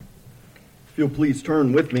If you'll please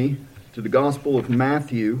turn with me to the Gospel of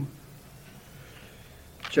Matthew,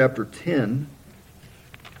 chapter 10.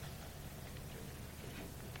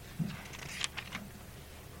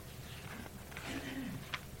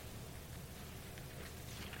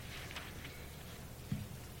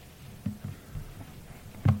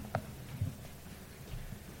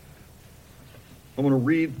 I'm going to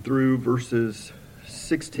read through verses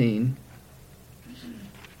 16.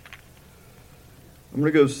 I'm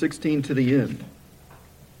going to go 16 to the end.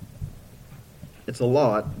 It's a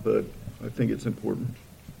lot, but I think it's important.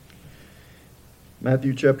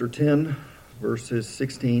 Matthew chapter 10, verses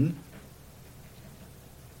 16.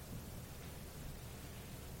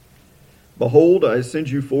 Behold, I send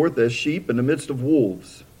you forth as sheep in the midst of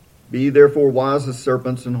wolves. Be therefore wise as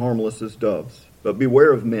serpents and harmless as doves. But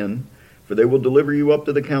beware of men, for they will deliver you up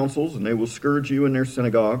to the councils, and they will scourge you in their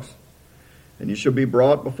synagogues. And you shall be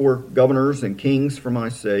brought before governors and kings for my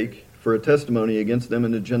sake, for a testimony against them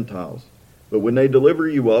and the Gentiles. But when they deliver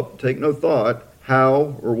you up, take no thought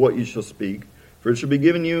how or what you shall speak, for it shall be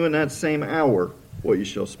given you in that same hour what you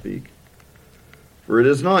shall speak. For it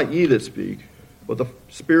is not ye that speak, but the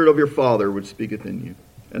Spirit of your Father which speaketh in you.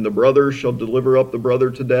 And the brother shall deliver up the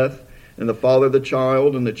brother to death, and the father the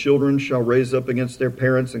child, and the children shall raise up against their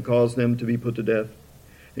parents and cause them to be put to death.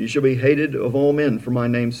 And you shall be hated of all men for my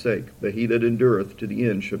name's sake, but he that endureth to the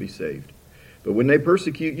end shall be saved. But when they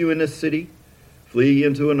persecute you in this city, flee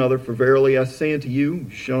into another, for verily I say unto you, you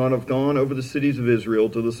shall not have gone over the cities of Israel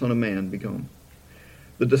till the Son of Man be come.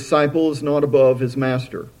 The disciple is not above his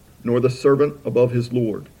master, nor the servant above his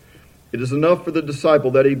Lord. It is enough for the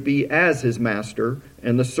disciple that he be as his master,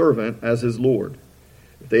 and the servant as his Lord.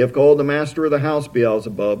 If they have called the master of the house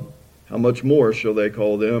Beelzebub, how much more shall they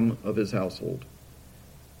call them of his household?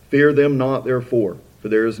 Fear them not, therefore, for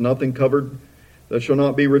there is nothing covered that shall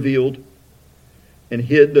not be revealed, and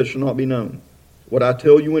hid that shall not be known. What I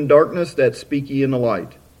tell you in darkness, that speak ye in the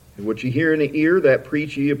light. And what ye hear in the ear, that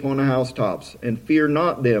preach ye upon the housetops. And fear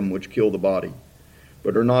not them which kill the body,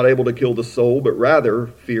 but are not able to kill the soul, but rather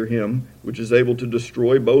fear him which is able to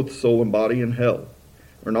destroy both soul and body in hell.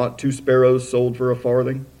 Are not 2 sparrows sold for a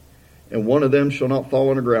farthing? And one of them shall not fall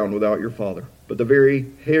on the ground without your Father. But the very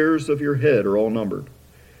hairs of your head are all numbered.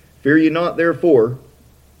 Fear ye not, therefore,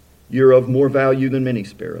 ye are of more value than many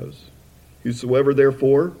sparrows. Whosoever,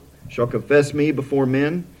 therefore, shall confess me before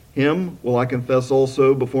men, him will I confess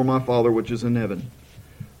also before my Father which is in heaven.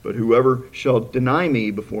 But whoever shall deny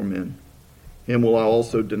me before men, him will I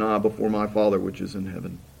also deny before my Father which is in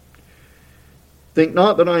heaven. Think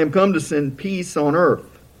not that I am come to send peace on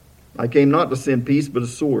earth. I came not to send peace, but a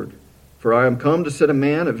sword. For I am come to set a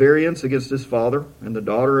man at variance against his father, and the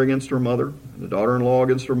daughter against her mother, and the daughter-in-law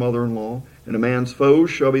against her mother-in-law, and a man's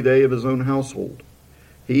foes shall be they of his own household.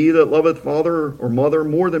 He that loveth father or mother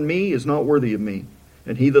more than me is not worthy of me,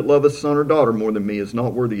 and he that loveth son or daughter more than me is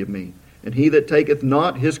not worthy of me. And he that taketh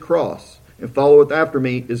not his cross, and followeth after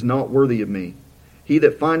me, is not worthy of me. He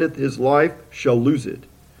that findeth his life shall lose it,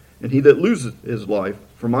 and he that loseth his life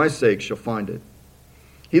for my sake shall find it.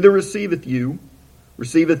 He that receiveth you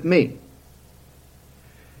receiveth me,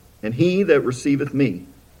 and he that receiveth me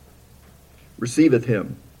receiveth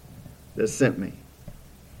him that sent me.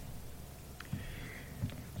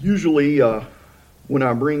 Usually, when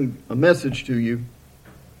I bring a message to you,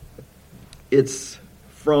 it's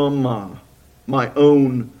from my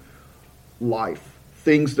own life,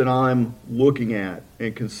 things that I'm looking at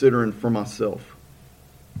and considering for myself.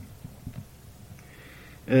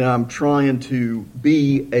 And I'm trying to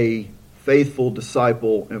be a faithful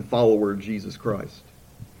disciple and follower of Jesus Christ.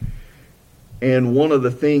 And one of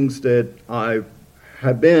the things that I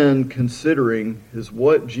have been considering is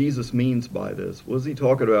what Jesus means by this. What is he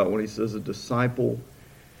talking about when he says a disciple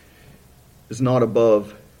is not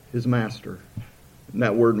above his master? And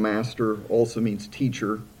that word master also means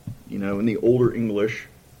teacher. You know, in the older English,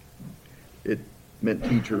 it meant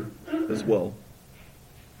teacher as well.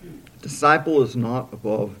 Disciple is not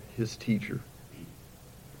above his teacher.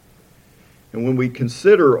 And when we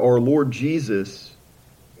consider our Lord Jesus,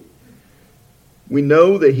 we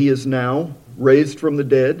know that he is now raised from the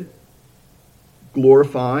dead,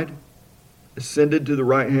 glorified, ascended to the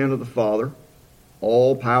right hand of the Father,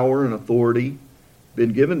 all power and authority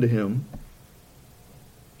been given to him.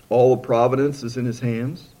 All of providence is in his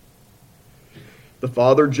hands. The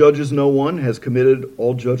Father judges no one, has committed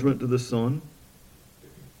all judgment to the Son.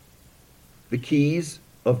 The keys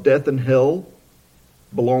of death and hell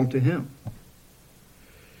belong to him.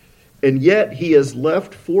 And yet he has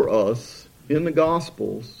left for us in the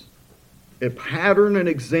Gospels a pattern and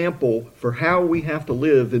example for how we have to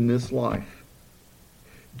live in this life.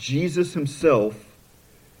 Jesus himself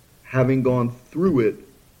having gone through it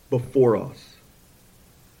before us.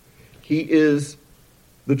 He is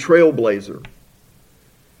the trailblazer.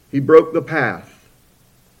 He broke the path.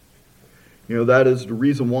 That is the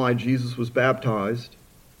reason why Jesus was baptized.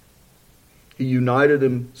 He united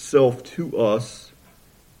himself to us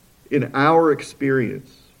in our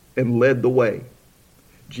experience and led the way.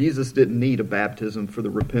 Jesus didn't need a baptism for the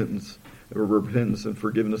repentance and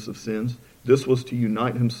forgiveness of sins. This was to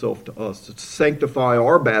unite himself to us, to sanctify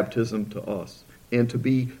our baptism to us, and to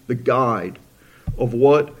be the guide of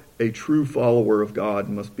what a true follower of God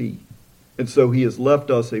must be. And so he has left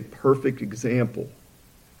us a perfect example.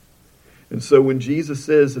 And so when Jesus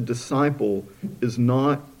says a disciple is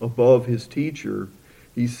not above his teacher,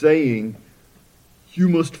 he's saying, you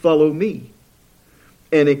must follow me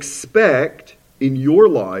and expect in your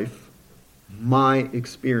life my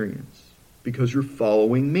experience because you're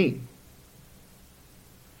following me.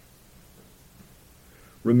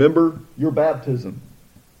 Remember your baptism.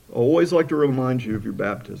 I always like to remind you of your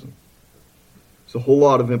baptism. There's a whole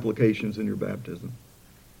lot of implications in your baptism.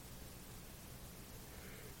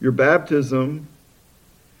 Your baptism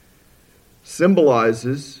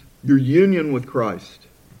symbolizes your union with Christ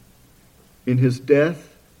in his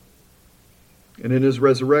death and in his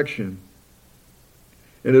resurrection.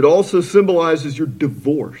 And it also symbolizes your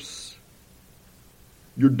divorce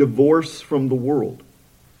from the world,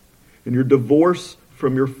 and your divorce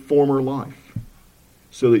from your former life,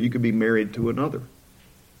 so that you could be married to another.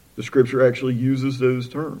 The Scripture actually uses those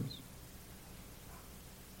terms.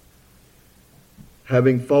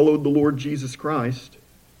 Having followed the Lord Jesus Christ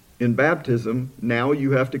in baptism, now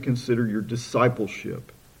you have to consider your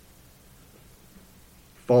discipleship,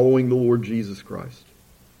 following the Lord Jesus Christ.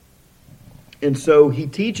 And so he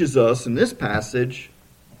teaches us in this passage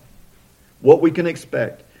what we can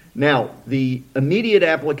expect. Now, the immediate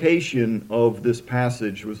application of this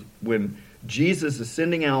passage was when Jesus is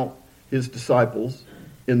sending out his disciples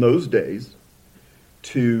in those days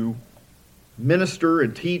to minister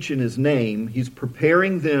and teach in his name. He's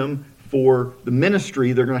preparing them for the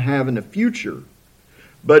ministry they're going to have in the future.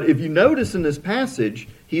 But if you notice in this passage,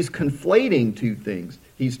 he's conflating two things.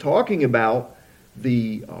 He's talking about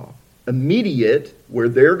the immediate, where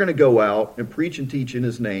they're going to go out and preach and teach in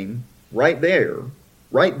his name, right there,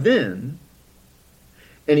 right then.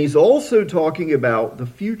 And he's also talking about the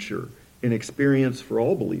future and experience for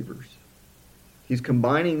all believers. He's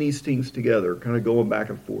combining these things together, kind of going back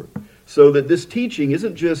and forth. So that this teaching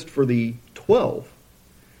isn't just for the 12,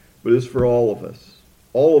 but it's for all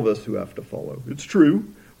of us who have to follow. It's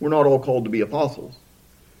true, we're not all called to be apostles,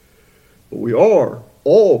 but we are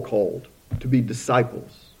all called to be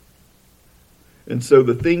disciples. And so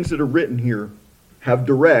the things that are written here have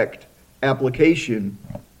direct application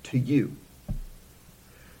to you.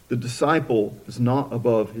 The disciple is not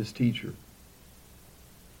above his teacher.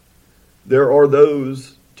 There are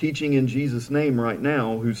those teaching in Jesus' name right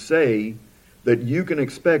now who say that you can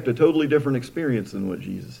expect a totally different experience than what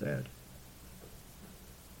Jesus had.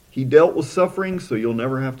 He dealt with suffering, so you'll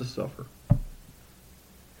never have to suffer.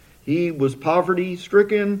 He was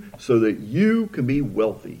poverty-stricken so that you can be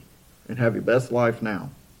wealthy and have your best life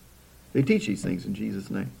now. They teach these things in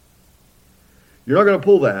Jesus' name. You're not going to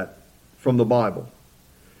pull that from the Bible.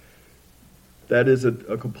 That is a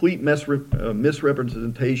complete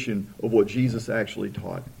misrepresentation of what Jesus actually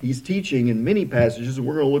taught. He's teaching in many passages, and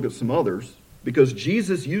we're going to look at some others, because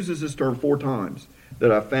Jesus uses this term 4 times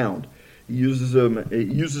that I found. He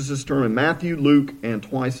uses this term in Matthew, Luke, and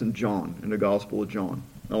twice in John, in the Gospel of John.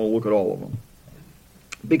 I'll look at all of them.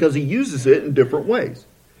 Because he uses it in different ways.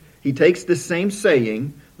 He takes this same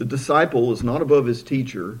saying, the disciple is not above his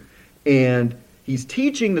teacher, and he's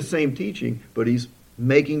teaching the same teaching, but he's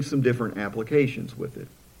making some different applications with it.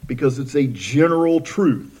 Because it's a general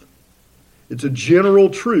truth. It's a general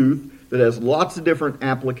truth that has lots of different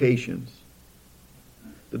applications.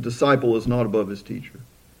 The disciple is not above his teacher.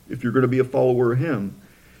 If you're going to be a follower of him,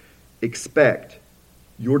 expect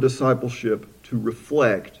your discipleship to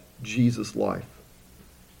reflect Jesus' life.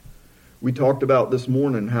 We talked about this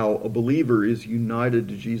morning how a believer is united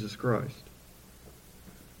to Jesus Christ.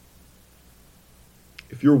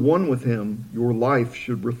 If you're one with him, your life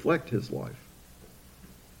should reflect his life.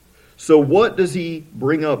 So what does he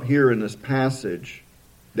bring up here in this passage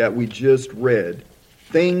that we just read?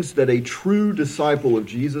 Things that a true disciple of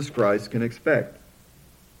Jesus Christ can expect.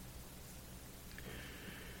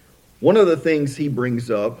 One of the things he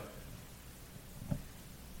brings up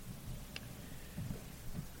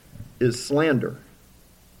is slander.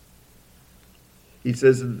 He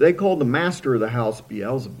says they called the master of the house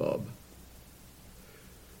Beelzebub.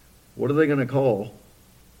 What are they going to call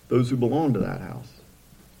those who belong to that house?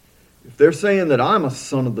 If they're saying that I'm a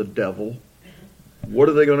son of the devil, what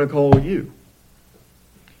are they going to call you?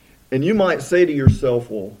 And you might say to yourself,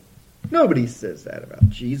 well, nobody says that about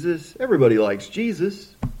Jesus. Everybody likes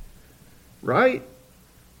Jesus, right?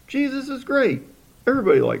 Jesus is great.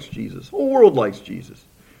 Everybody likes Jesus. The whole world likes Jesus.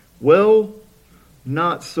 Well,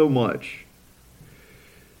 not so much.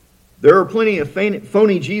 There are plenty of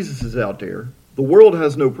phony Jesuses out there. The world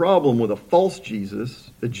has no problem with a false Jesus,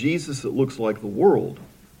 a Jesus that looks like the world.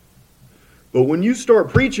 But when you start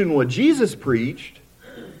preaching what Jesus preached,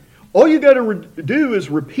 all you got to do is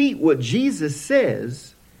repeat what Jesus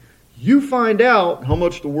says. You find out how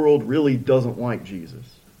much the world really doesn't like Jesus.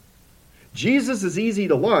 Jesus is easy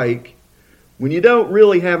to like when you don't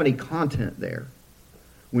really have any content there.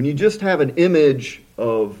 When you just have an image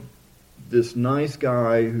of this nice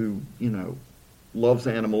guy who, loves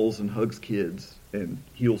animals and hugs kids and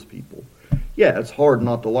heals people. Yeah, it's hard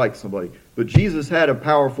not to like somebody. But Jesus had a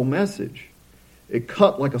powerful message. It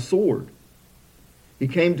cut like a sword. He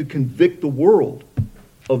came to convict the world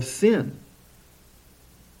of sin.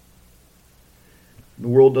 The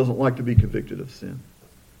world doesn't like to be convicted of sin.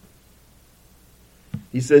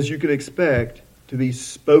 He says you can expect to be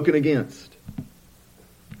spoken against,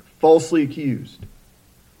 falsely accused.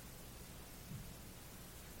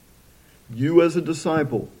 You as a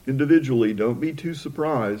disciple, individually, don't be too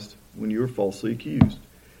surprised when you're falsely accused.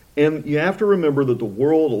 And you have to remember that the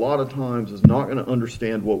world, a lot of times, is not going to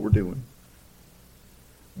understand what we're doing.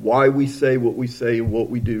 Why we say, what we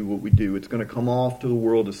do. It's going to come off to the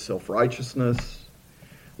world as self-righteousness.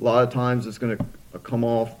 A lot of times it's going to come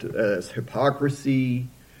off as hypocrisy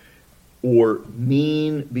or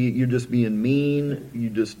mean. You're just being mean. You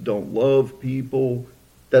just don't love people.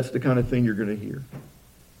 That's the kind of thing you're going to hear.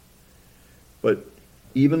 But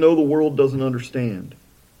even though the world doesn't understand,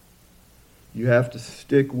 you have to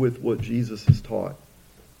stick with what Jesus has taught.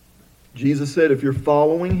 Jesus said if you're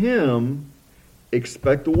following him,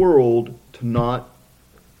 expect the world to not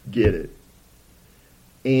get it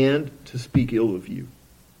and to speak ill of you.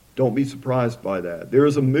 Don't be surprised by that. There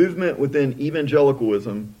is a movement within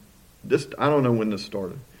evangelicalism. I don't know when this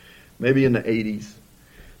started. Maybe in the 80s.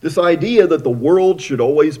 This idea that the world should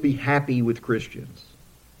always be happy with Christians.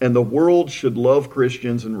 And the world should love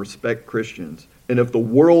Christians and respect Christians. And if the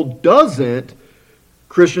world doesn't,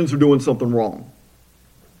 Christians are doing something wrong.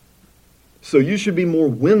 So you should be more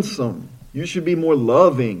winsome. You should be more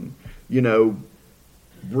loving.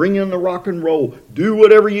 Bring in the rock and roll. Do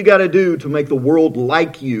whatever you got to do to make the world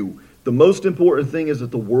like you. The most important thing is that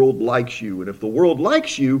the world likes you. And if the world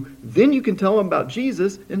likes you, then you can tell them about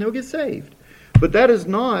Jesus and they'll get saved. But that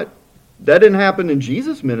didn't happen in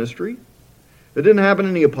Jesus' ministry. It didn't happen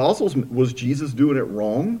in the apostles. Was Jesus doing it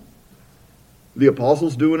wrong? The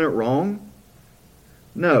apostles doing it wrong?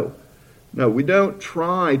 No, we don't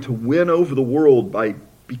try to win over the world by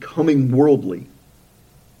becoming worldly.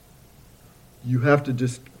 You have to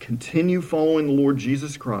just continue following the Lord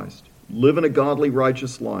Jesus Christ, living a godly,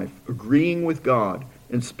 righteous life, agreeing with God,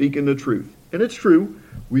 and speaking the truth. And it's true,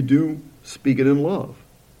 we do speak it in love.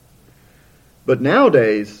 But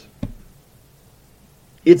nowadays,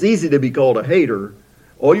 it's easy to be called a hater.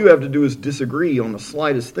 All you have to do is disagree on the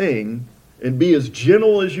slightest thing and be as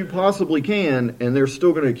gentle as you possibly can, and they're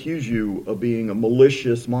still going to accuse you of being a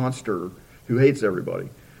malicious monster who hates everybody.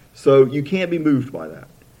 So you can't be moved by that.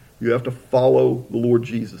 You have to follow the Lord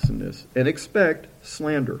Jesus in this and expect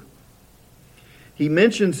slander. He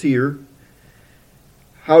mentions here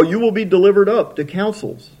how you will be delivered up to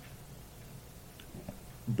councils,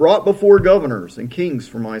 brought before governors and kings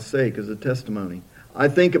for my sake as a testimony. I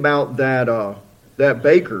think about that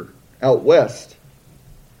baker out west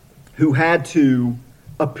who had to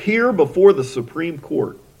appear before the Supreme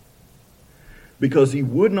Court because he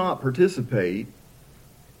would not participate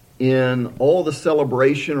in all the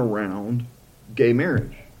celebration around gay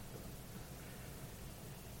marriage.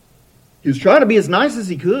 He was trying to be as nice as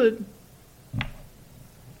he could.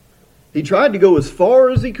 He tried to go as far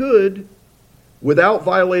as he could without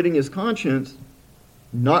violating his conscience.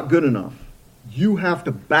 Not good enough. You have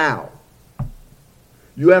to bow.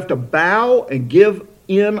 You have to bow and give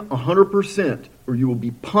in 100%, or you will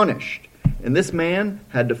be punished. And this man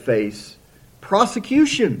had to face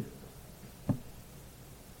prosecution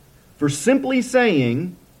for simply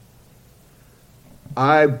saying,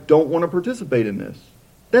 I don't want to participate in this.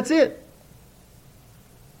 That's it.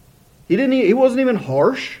 He wasn't even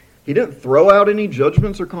harsh. He didn't throw out any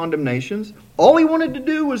judgments or condemnations. All he wanted to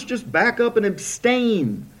do was just back up and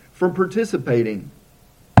abstain from participating.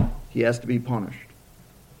 He has to be punished.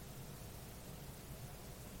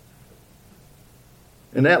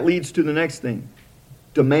 And that leads to the next thing.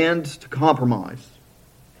 Demands to compromise.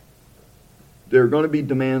 There are going to be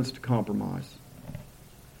demands to compromise.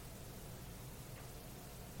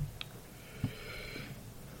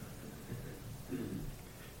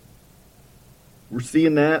 We're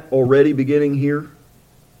seeing that already beginning here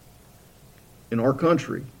in our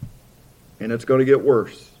country, and it's going to get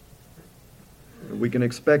worse. We can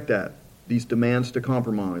expect that, these demands to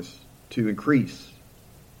compromise, to increase.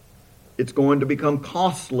 It's going to become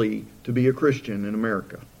costly to be a Christian in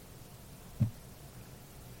America.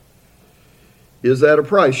 Is that a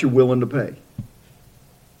price you're willing to pay?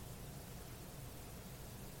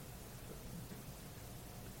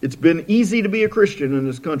 It's been easy to be a Christian in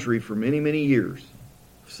this country for many, many years.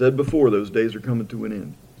 I've said before, those days are coming to an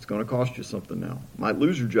end. It's going to cost you something now. Might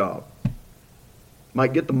lose your job.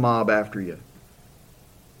 Might get the mob after you.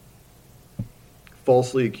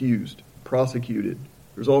 Falsely accused, prosecuted.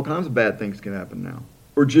 There's all kinds of bad things can happen now.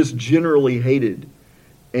 Or just generally hated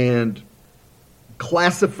and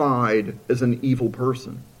classified as an evil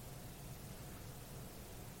person.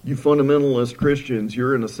 You fundamentalist Christians,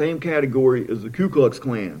 you're in the same category as the Ku Klux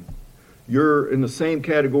Klan. You're in the same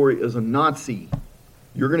category as a Nazi.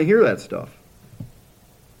 You're going to hear that stuff.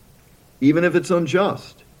 Even if it's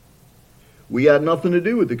unjust. We had nothing to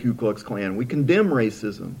do with the Ku Klux Klan. We condemn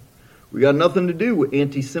racism. We got nothing to do with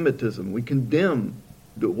anti-Semitism. We condemn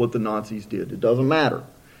what the Nazis did. It doesn't matter.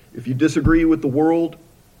 If you disagree with the world,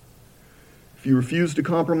 if you refuse to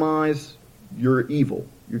compromise, you're evil.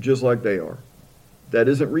 You're just like they are. That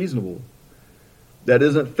isn't reasonable. That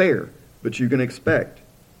isn't fair. But you can expect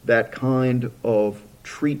that kind of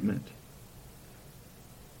treatment.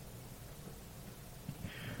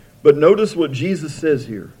 But notice what Jesus says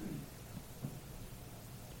here.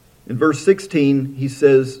 In verse 16, he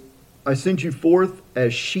says, I sent you forth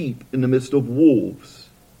as sheep in the midst of wolves.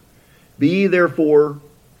 Be ye therefore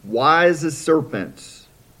wise as serpents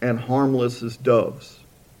and harmless as doves.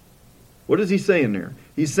 What is he saying there?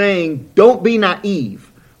 He's saying, don't be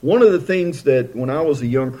naive. One of the things that when I was a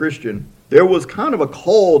young Christian, there was kind of a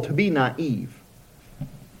call to be naive.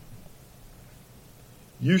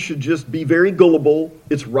 You should just be very gullible.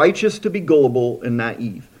 It's righteous to be gullible and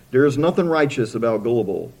naive. There is nothing righteous about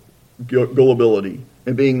gullibility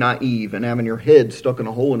and being naive and having your head stuck in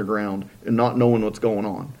a hole in the ground and not knowing what's going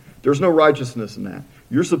on. There's no righteousness in that.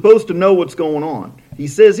 You're supposed to know what's going on. He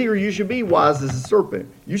says here you should be wise as a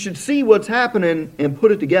serpent. You should see what's happening and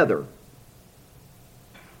put it together.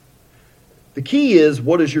 The key is,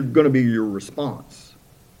 what is going to be your response?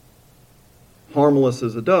 Harmless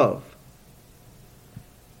as a dove.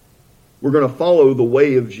 We're going to follow the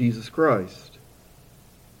way of Jesus Christ.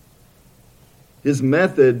 His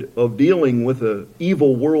method of dealing with an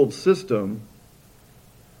evil world system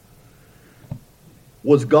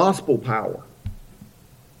was gospel power.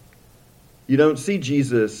 You don't see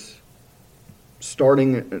Jesus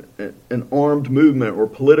starting an armed movement or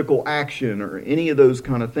political action or any of those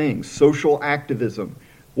kind of things. Social activism.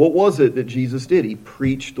 What was it that Jesus did? He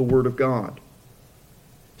preached the Word of God.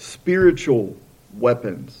 Spiritual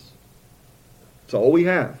weapons. That's all we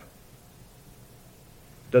have.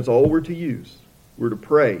 That's all we're to use. We're to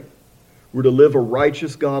pray. We're to live a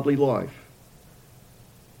righteous, godly life.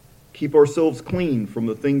 Keep ourselves clean from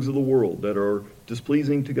the things of the world that are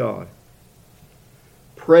displeasing to God.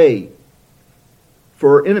 Pray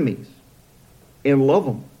for our enemies and love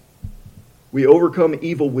them. We overcome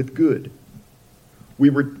evil with good. We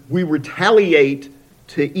retaliate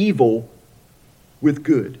to evil with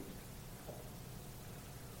good.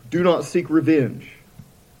 Do not seek revenge.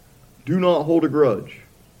 Do not hold a grudge.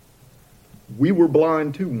 We were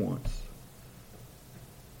blind too once.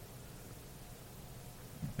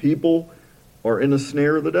 People are in the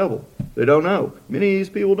snare of the devil. They don't know. Many of these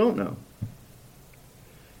people don't know.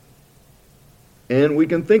 And we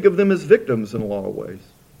can think of them as victims in a lot of ways.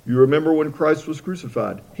 You remember when Christ was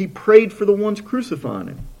crucified. He prayed for the ones crucifying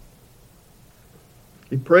him.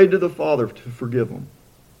 He prayed to the Father to forgive them.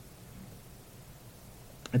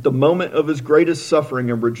 At the moment of his greatest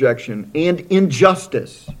suffering and rejection and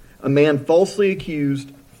injustice, a man falsely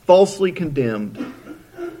accused, falsely condemned,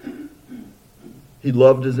 he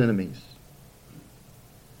loved his enemies.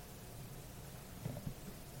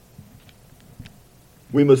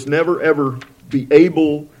 We must never, ever be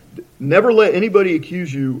able, never let anybody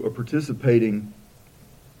accuse you of participating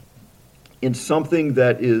in something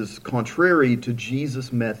that is contrary to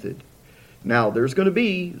Jesus' method. Now, there's going to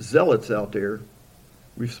be zealots out there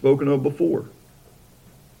we've spoken of before.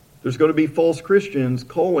 There's going to be false Christians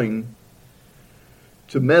calling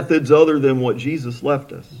to methods other than what Jesus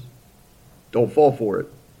left us. Don't fall for it.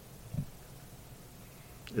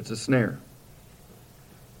 It's a snare.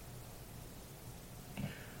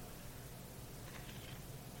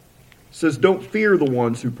 says, don't fear the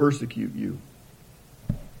ones who persecute you.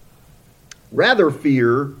 Rather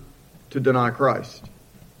fear to deny Christ.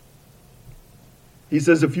 He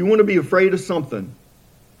says, if you want to be afraid of something,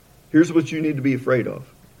 here's what you need to be afraid of.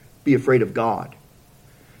 Be afraid of God.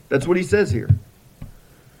 That's what he says here.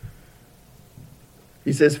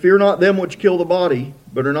 He says, fear not them which kill the body,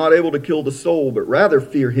 but are not able to kill the soul, but rather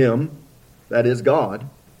fear him, that is God,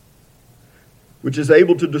 which is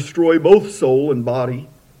able to destroy both soul and body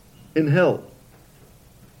in hell.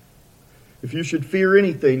 If you should fear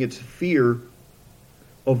anything, it's fear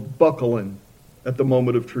of buckling at the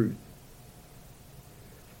moment of truth.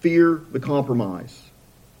 Fear the compromise.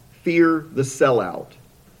 Fear the sellout.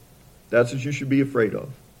 That's what you should be afraid of.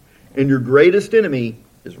 And your greatest enemy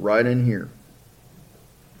is right in here.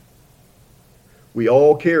 We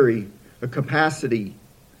all carry a capacity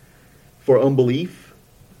for unbelief,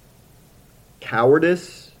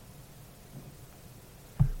 cowardice.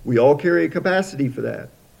 We all carry a capacity for that.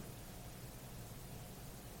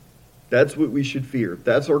 That's what we should fear.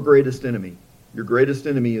 That's our greatest enemy. Your greatest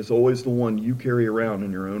enemy is always the one you carry around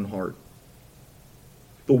in your own heart.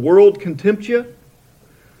 The world can tempt you.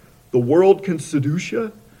 The world can seduce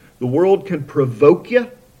you. The world can provoke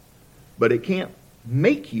you. But it can't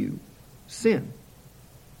make you sin.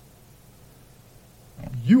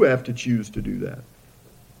 You have to choose to do that.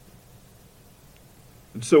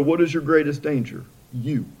 And so what is your greatest danger?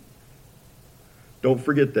 You. Don't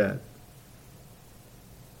forget that.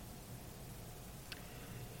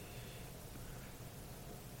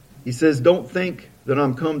 He says, don't think that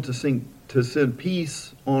I'm come to send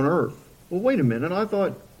peace on earth. Well, wait a minute. I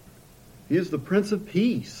thought he is the Prince of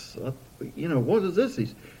Peace. What is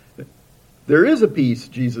this? There is a peace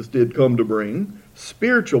Jesus did come to bring.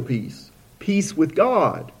 Spiritual peace. Peace with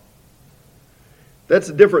God. That's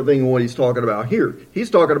a different thing than what he's talking about here.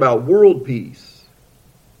 He's talking about world peace.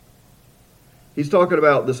 He's talking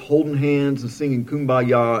about this holding hands and singing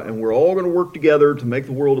Kumbaya, and we're all going to work together to make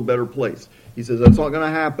the world a better place. He says that's not going to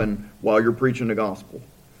happen while you're preaching the gospel.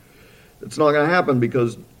 It's not going to happen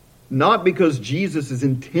not because Jesus is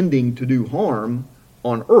intending to do harm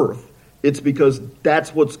on earth. It's because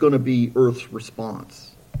that's what's going to be earth's response.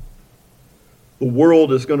 The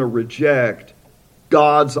world is going to reject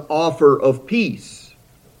God's offer of peace.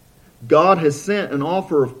 God has sent an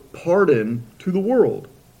offer of pardon to the world.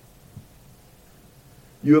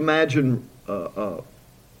 You imagine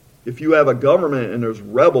if you have a government and there's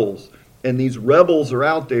rebels, and these rebels are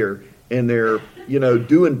out there and they're,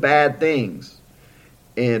 doing bad things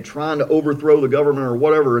and trying to overthrow the government or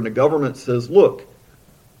whatever, and the government says, look,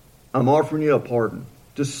 I'm offering you a pardon.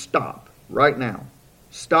 Just stop right now.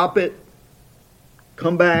 Stop it.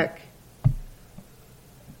 Come back.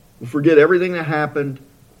 We'll forget everything that happened.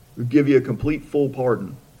 We'll give you a complete full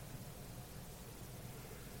pardon.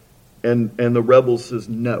 And the rebel says,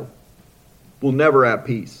 no. We'll never have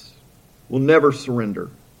peace. We'll never surrender.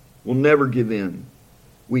 We'll never give in.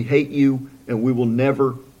 We hate you, and we will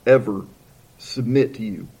never, ever submit to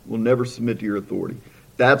you. We'll never submit to your authority.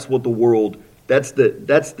 That's what the world, that's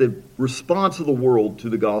the response of the world to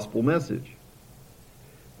the gospel message.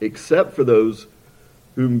 Except for those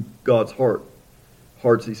whom God's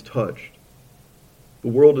hearts he's touched. The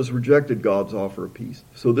world has rejected God's offer of peace.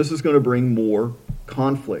 So this is going to bring more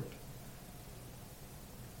conflict.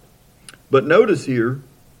 But notice here,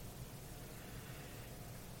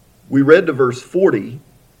 we read to verse 40,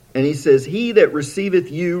 and he says, he that receiveth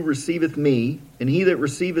you receiveth me, and he that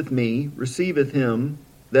receiveth me receiveth him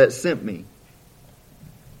that sent me.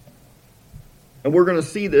 And we're going to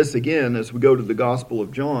see this again as we go to the Gospel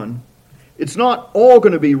of John. It's not all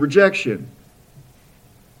going to be rejection.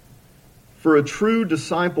 For a true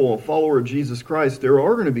disciple, a follower of Jesus Christ, there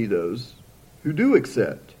are going to be those who do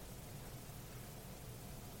accept.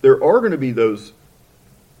 There are going to be those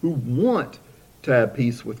who want to have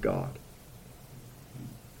peace with God.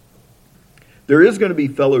 There is going to be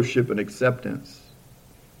fellowship and acceptance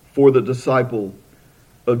for the disciple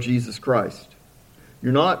of Jesus Christ.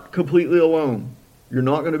 You're not completely alone. You're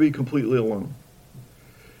not going to be completely alone.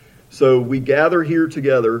 So we gather here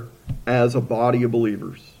together as a body of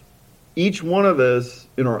believers. Each one of us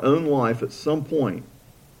in our own life at some point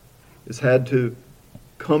has had to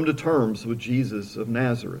come to terms with Jesus of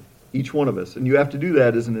Nazareth. Each one of us. And you have to do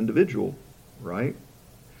that as an individual, right?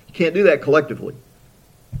 You can't do that collectively.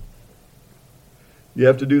 You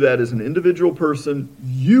have to do that as an individual person.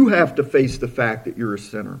 You have to face the fact that you're a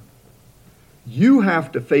sinner. You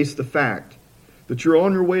have to face the fact that you're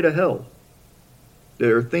on your way to hell.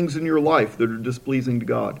 There are things in your life that are displeasing to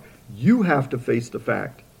God. You have to face the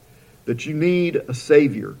fact that you need a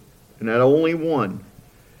Savior, and that only one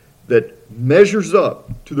that measures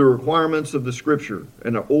up to the requirements of the Scripture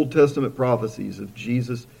and the Old Testament prophecies of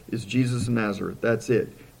Jesus is Jesus of Nazareth. That's it.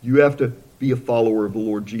 You have to be a follower of the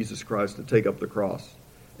Lord Jesus Christ to take up the cross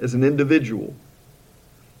as an individual.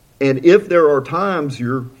 And if there are times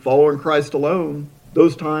you're following Christ alone,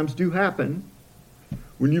 those times do happen.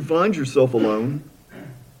 When you find yourself alone,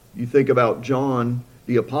 you think about John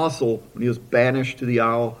the Apostle when he was banished to the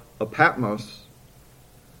Isle of Patmos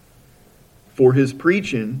for his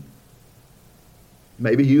preaching.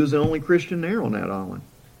 Maybe he was the only Christian there on that island.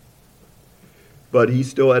 But he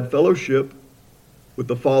still had fellowship with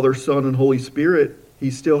the Father, Son, and Holy Spirit.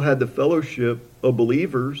 He still had the fellowship of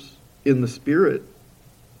believers in the Spirit.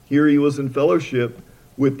 Here he was in fellowship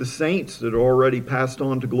with the saints that had already passed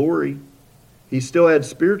on to glory. He still had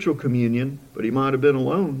spiritual communion, but he might have been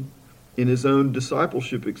alone in his own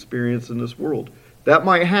discipleship experience in this world. That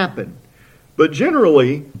might happen. But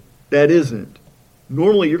generally, that isn't.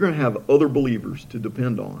 Normally, you're going to have other believers to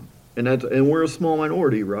depend on. And we're a small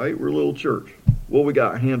minority, right? We're a little church. Well, we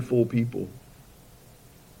got a handful of people.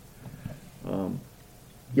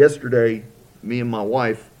 Yesterday, me and my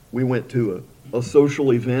wife, we went to a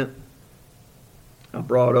social event. I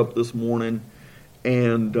brought it up this morning.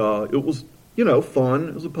 And it was, fun.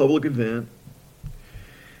 It was a public event.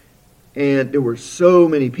 And there were so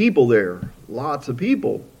many people there. Lots of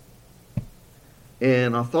people.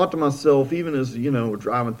 And I thought to myself, even as, we're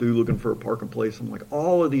driving through looking for a parking place, I'm like,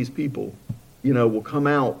 all of these people, will come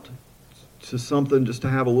out to something just to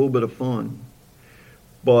have a little bit of fun.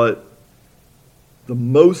 But the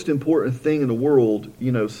most important thing in the world,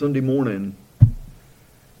 Sunday morning,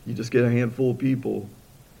 you just get a handful of people,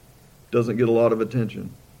 doesn't get a lot of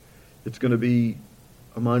attention. It's going to be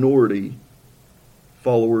a minority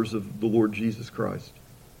followers of the Lord Jesus Christ.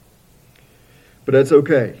 But that's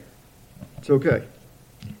okay. It's okay.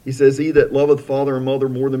 He says, he that loveth father and mother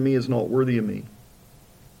more than me is not worthy of me.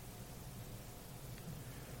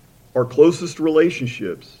 Our closest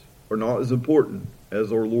relationships are not as important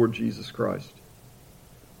as our Lord Jesus Christ.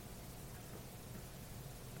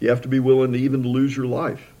 You have to be willing to even lose your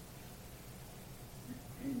life.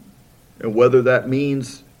 And whether that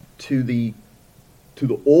means to the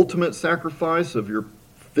ultimate sacrifice of your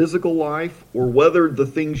physical life, or whether the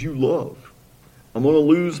things you love. I'm going to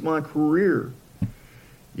lose my career.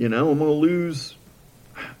 I'm going to lose,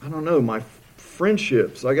 my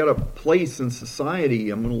friendships. I got a place in society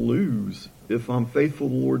I'm going to lose if I'm faithful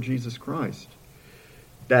to the Lord Jesus Christ.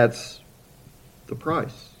 That's the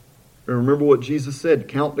price. And remember what Jesus said,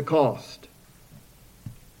 count the cost.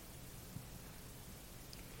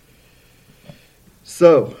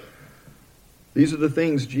 So, these are the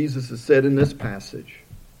things Jesus has said in this passage.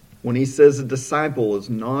 When he says a disciple is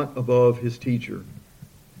not above his teacher,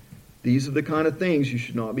 these are the kind of things you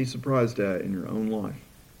should not be surprised at in your own life.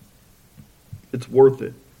 It's worth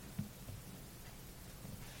it.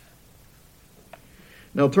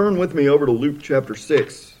 Now turn with me over to Luke chapter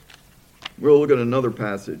 6. We'll look at another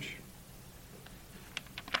passage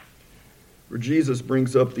where Jesus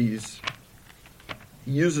brings up he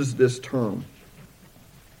uses this term.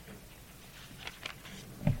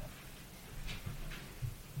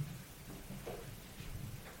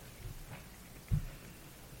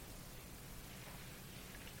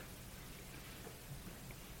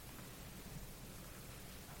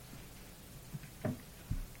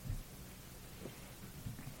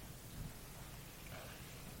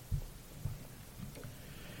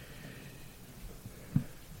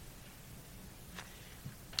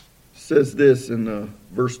 Says this in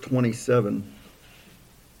verse 27.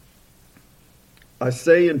 I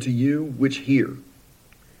say unto you which hear,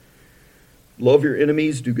 love your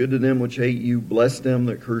enemies, do good to them which hate you, bless them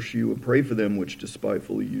that curse you, and pray for them which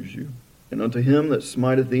despitefully use you. And unto him that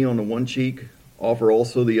smiteth thee on the one cheek, offer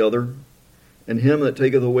also the other. And him that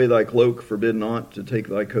taketh away thy cloak, forbid not to take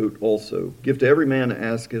thy coat also. Give to every man that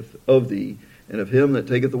asketh of thee, and of him that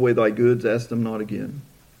taketh away thy goods, ask them not again.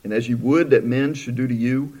 And as ye would that men should do to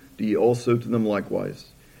you, do ye also to them likewise.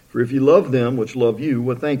 For if ye love them which love you,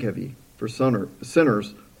 what thank have ye? For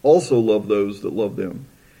sinners also love those that love them.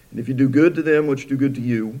 And if ye do good to them which do good to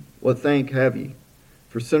you, what thank have ye?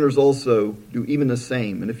 For sinners also do even the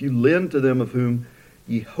same. And if you lend to them of whom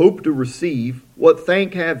ye hope to receive, what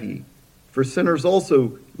thank have ye? For sinners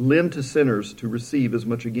also lend to sinners to receive as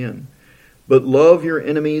much again. But love your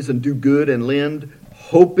enemies and do good and lend,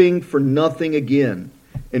 hoping for nothing again.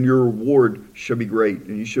 And your reward shall be great.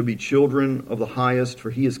 And you shall be children of the highest, for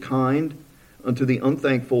he is kind unto the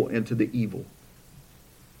unthankful and to the evil.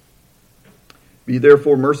 Be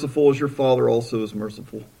therefore merciful as your Father also is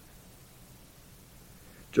merciful.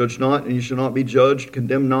 Judge not, and you shall not be judged.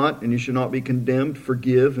 Condemn not, and you shall not be condemned.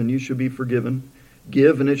 Forgive, and you shall be forgiven.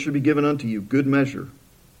 Give, and it shall be given unto you. Good measure.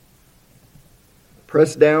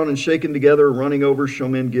 Pressed down and shaken together, running over, shall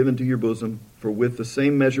men give into your bosom. For with the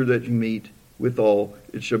same measure that you meet withal,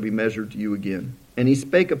 it shall be measured to you again. And he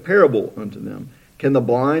spake a parable unto them. Can the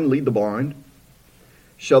blind lead the blind?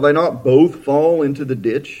 Shall they not both fall into the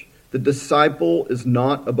ditch? The disciple is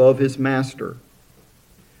not above his master.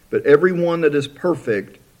 But every one that is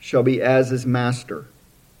perfect shall be as his master.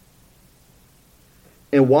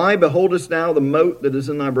 And why beholdest thou the mote that is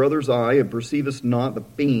in thy brother's eye, and perceivest not the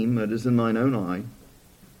beam that is in thine own eye?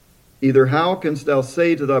 Either how canst thou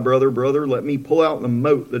say to thy brother, Brother, let me pull out the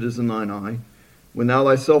mote that is in thine eye, when thou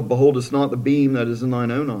thyself beholdest not the beam that is in thine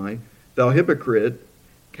own eye? Thou hypocrite,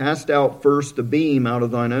 cast out first the beam out of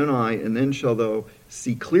thine own eye, and then shalt thou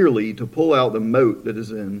see clearly to pull out the mote that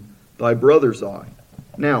is in thy brother's eye.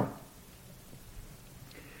 Now,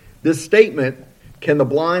 this statement, can the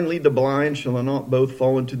blind lead the blind? Shall they not both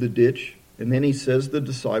fall into the ditch? And then he says the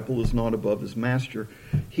disciple is not above his master.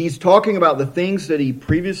 He's talking about the things that he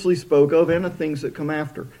previously spoke of and the things that come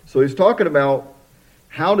after. So he's talking about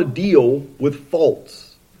how to deal with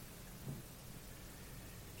faults.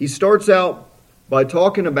 He starts out by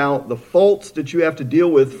talking about the faults that you have to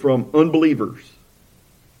deal with from unbelievers.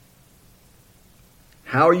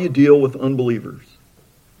 How you deal with unbelievers.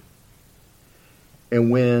 And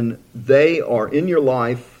when they are in your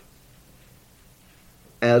life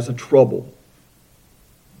as a trouble,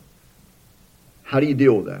 how do you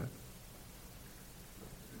deal with that?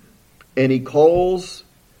 And he calls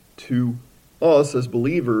to us as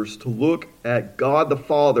believers to look at God the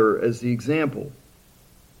Father as the example.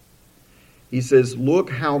 He says, look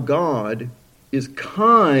how God is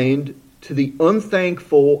kind to the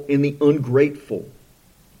unthankful and the ungrateful.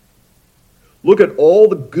 Look at all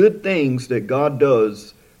the good things that God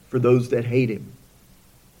does for those that hate Him.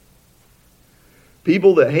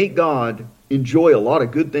 People that hate God enjoy a lot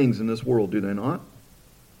of good things in this world, do they not?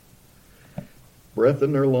 Breath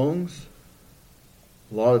in their lungs.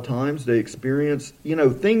 A lot of times they experience,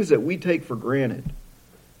 things that we take for granted.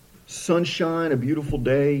 Sunshine, a beautiful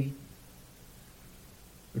day,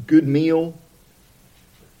 a good meal,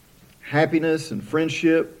 happiness and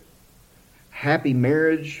friendship, happy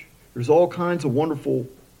marriage. There's all kinds of wonderful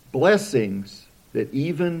blessings that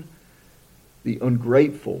even the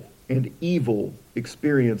ungrateful and evil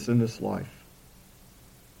experience in this life.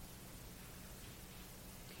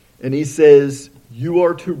 And he says, you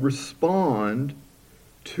are to respond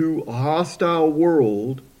to a hostile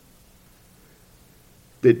world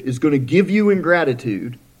that is going to give you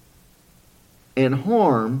ingratitude and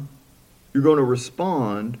harm. You're going to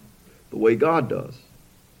respond the way God does,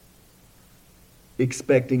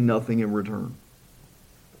 expecting nothing in return.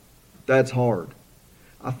 That's hard.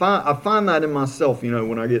 I find that in myself,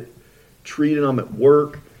 when I get treated, I'm at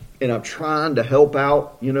work and I'm trying to help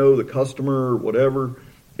out, the customer or whatever,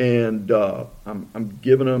 and I'm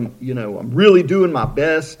giving them, I'm really doing my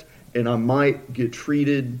best, and I might get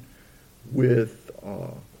treated with,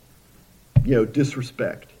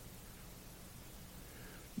 disrespect.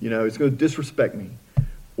 He's going to disrespect me,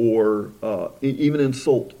 or even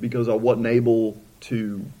insult because I wasn't able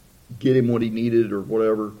to get him what he needed or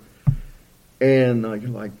whatever. And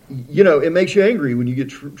you're like, it makes you angry when you get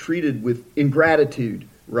treated with ingratitude,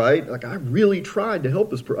 right? Like, I really tried to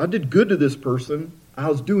help this person. I did good to this person. I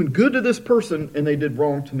was doing good to this person, and they did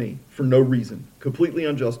wrong to me for no reason, completely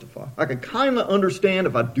unjustified. I can kind of understand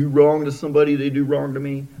if I do wrong to somebody, they do wrong to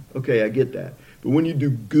me. Okay, I get that. But when you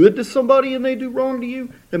do good to somebody and they do wrong to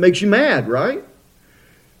you, that makes you mad, right?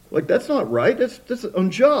 Like, that's not right. That's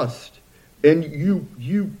unjust. And you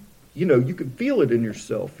can feel it in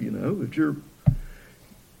yourself, if you're...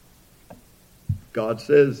 God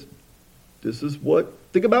says,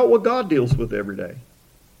 think about what God deals with every day.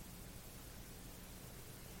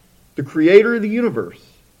 The creator of the universe.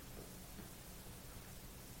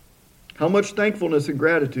 How much thankfulness and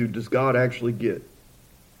gratitude does God actually get?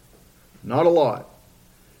 Not a lot.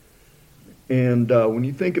 And when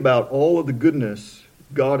you think about all of the goodness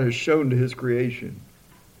God has shown to His creation,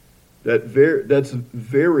 that's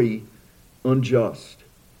very unjust.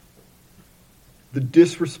 The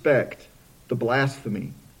disrespect, the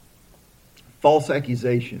blasphemy, false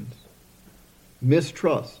accusations,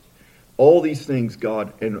 mistrust, all these things,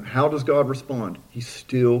 God, and how does God respond? He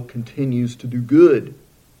still continues to do good.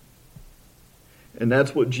 And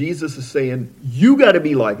that's what Jesus is saying. You got to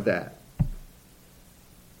be like that.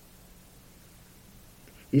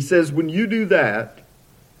 He says, when you do that,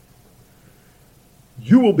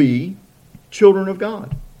 you will be children of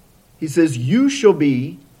God. He says, you shall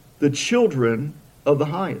be the children of the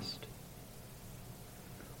highest.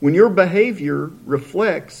 When your behavior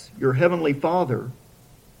reflects your Heavenly Father,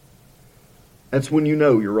 that's when you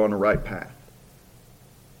know you're on the right path.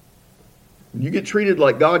 When you get treated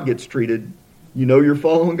like God gets treated, you know you're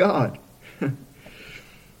following God.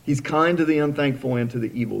 He's kind to the unthankful and to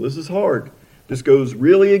the evil. This is hard. This goes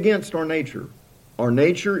really against our nature. Our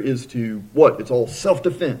nature is to, what? It's all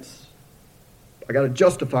self-defense. I got to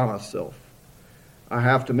justify myself. I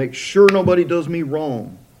have to make sure nobody does me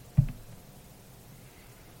wrong.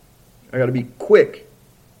 I got to be quick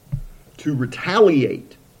to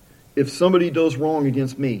retaliate if somebody does wrong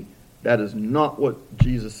against me. That is not what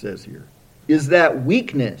Jesus says here. Is that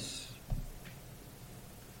weakness?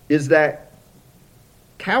 Is that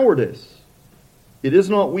cowardice? It is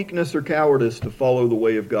not weakness or cowardice to follow the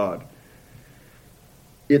way of God.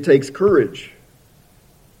 It takes courage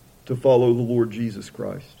to follow the Lord Jesus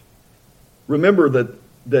Christ. Remember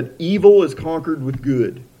that evil is conquered with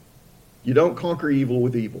good. You don't conquer evil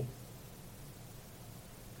with evil.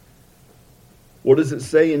 What does it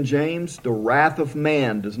say in James? The wrath of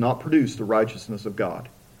man does not produce the righteousness of God.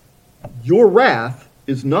 Your wrath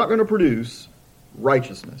is not going to produce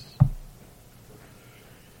righteousness.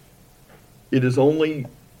 It is only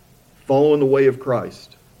following the way of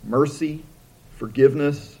Christ. Mercy,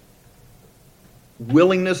 forgiveness,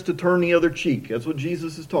 willingness to turn the other cheek. That's what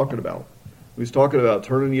Jesus is talking about. He's talking about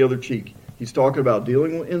turning the other cheek. He's talking about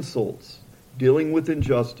dealing with insults, dealing with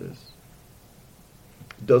injustice.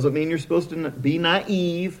 Doesn't mean you're supposed to be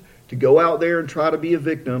naive, to go out there and try to be a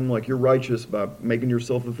victim like you're righteous by making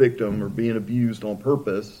yourself a victim or being abused on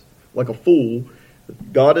purpose like a fool.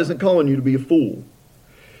 God isn't calling you to be a fool.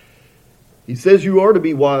 He says you are to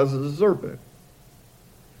be wise as a serpent.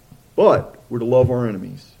 But we're to love our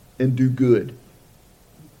enemies and do good.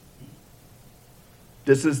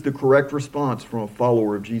 This is the correct response from a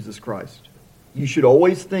follower of Jesus Christ. You should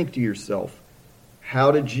always think to yourself,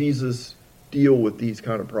 how did Jesus deal with these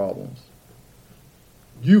kind of problems?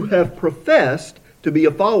 You have professed to be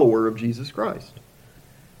a follower of Jesus Christ.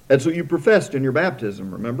 That's what you professed in your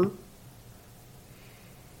baptism, remember?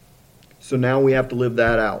 So now we have to live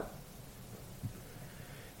that out.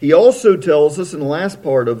 He also tells us in the last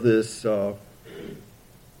part of this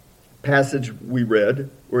passage we read,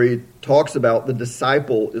 where he talks about the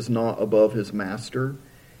disciple is not above his master.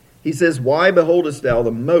 He says, why beholdest thou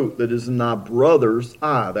the mote that is in thy brother's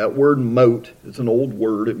eye? That word mote, it's an old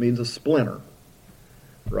word. It means a splinter,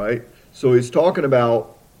 right? So he's talking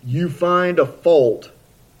about you find a fault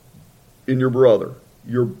in your brother,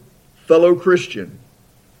 your fellow Christian.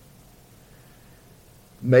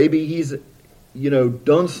 Maybe he's,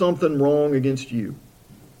 done something wrong against you.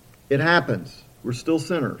 It happens. We're still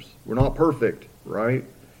sinners. We're not perfect, right?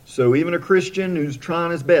 So even a Christian who's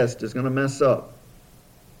trying his best is going to mess up.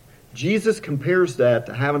 Jesus compares that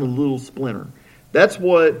to having a little splinter. That's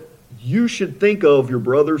what you should think of your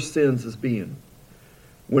brother's sins as being.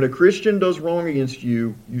 When a Christian does wrong against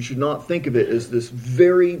you, you should not think of it as this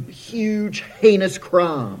very huge, heinous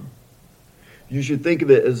crime. You should think of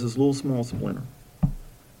it as this little small splinter.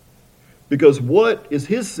 Because what is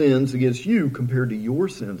his sins against you compared to your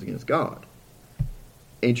sins against God?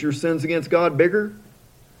 Ain't your sins against God bigger?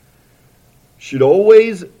 Should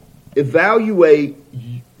always evaluate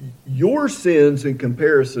your sins in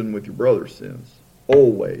comparison with your brother's sins.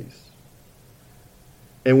 Always.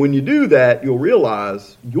 And when you do that, you'll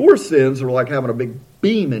realize your sins are like having a big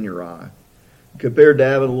beam in your eye compared to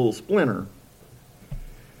having a little splinter.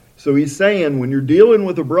 So he's saying when you're dealing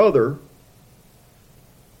with a brother,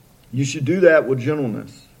 you should do that with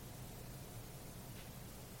gentleness.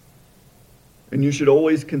 And you should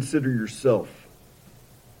always consider yourself.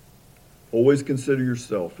 Always consider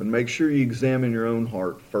yourself and make sure you examine your own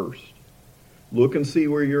heart first. Look and see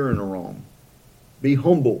where you're in the wrong. Be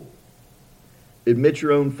humble. Admit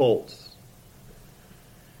your own faults.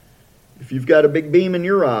 If you've got a big beam in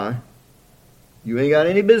your eye, you ain't got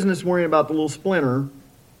any business worrying about the little splinter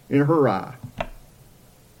in her eye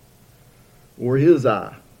or his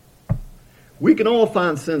eye. We can all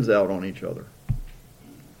find sins out on each other.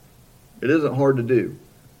 It isn't hard to do.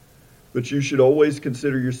 But you should always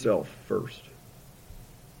consider yourself first.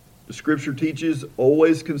 The Scripture teaches,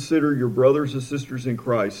 always consider your brothers and sisters in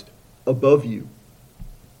Christ above you.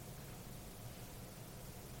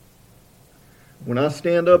 When I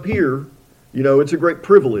stand up here, it's a great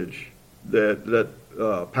privilege that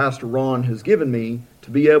Pastor Ron has given me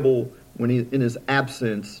to be able, when he in his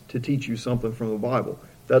absence, to teach you something from the Bible.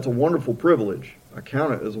 That's a wonderful privilege. I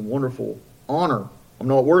count it as a wonderful honor I'm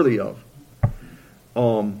not worthy of.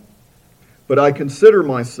 But I consider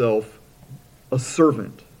myself a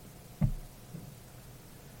servant.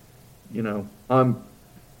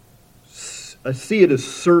 I see it as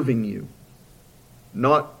serving you,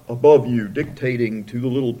 not above you, dictating to the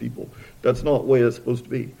little people. That's not the way it's supposed to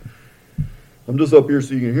be. I'm just up here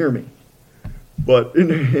so you can hear me. But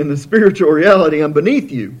in the spiritual reality, I'm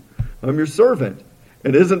beneath you. I'm your servant.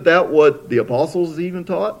 And isn't that what the apostles even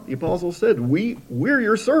taught? The apostles said, we're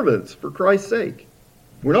your servants for Christ's sake.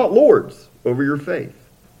 We're not lords over your faith.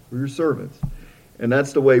 We're your servants. And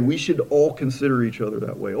that's the way we should all consider each other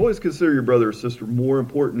that way. Always consider your brother or sister more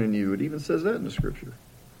important than you. It even says that in the Scripture.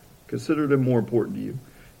 Consider them more important to you.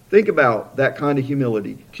 Think about that kind of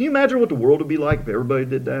humility. Can you imagine what the world would be like if everybody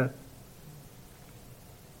did that?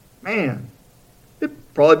 Man,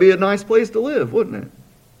 it'd probably be a nice place to live, wouldn't it?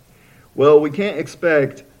 Well, we can't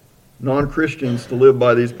expect non-Christians to live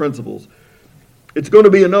by these principles. It's going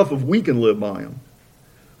to be enough if we can live by them.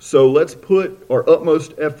 So let's put our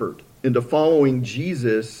utmost effort into following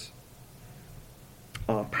Jesus'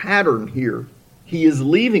 pattern here. He is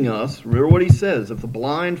leaving us. Remember what he says. If the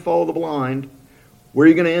blind follow the blind, where are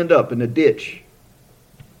you going to end up? In a ditch.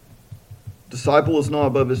 Disciple is not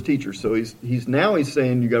above his teacher. So he's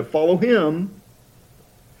saying you got to follow him.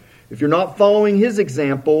 If you're not following his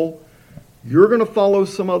example, you're going to follow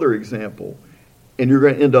some other example. And you're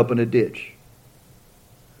going to end up in a ditch.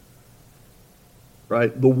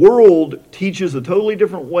 Right? The world teaches a totally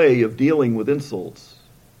different way of dealing with insults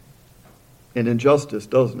and injustice,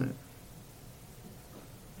 doesn't it?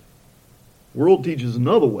 The world teaches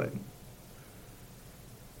another way.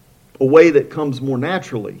 A way that comes more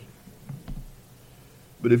naturally.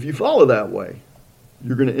 But if you follow that way,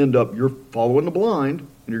 you're following the blind, and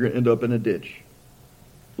you're going to end up in a ditch.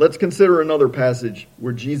 Let's consider another passage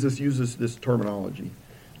where Jesus uses this terminology.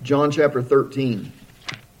 John chapter 13.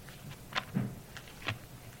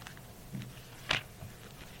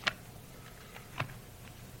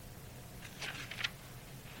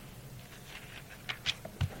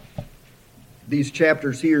 These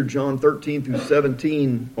chapters here, John 13 through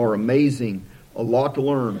 17, are amazing. A lot to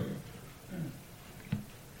learn.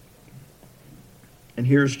 And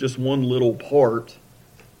here's just one little part.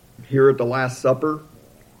 Here at the Last Supper,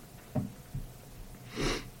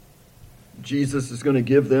 Jesus is going to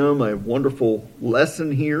give them a wonderful lesson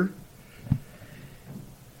here.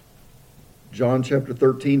 John chapter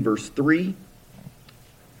 13, verse 3.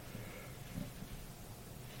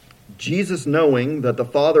 Jesus, knowing that the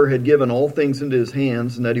Father had given all things into his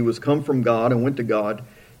hands, and that he was come from God and went to God,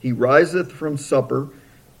 he riseth from supper,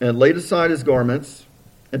 and laid aside his garments,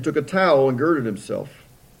 and took a towel and girded himself.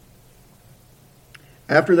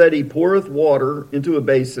 After that he poureth water into a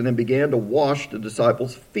basin, and began to wash the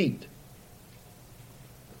disciples' feet,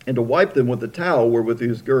 and to wipe them with the towel wherewith he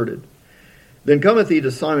was girded. Then cometh he to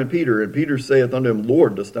Simon Peter, and Peter saith unto him,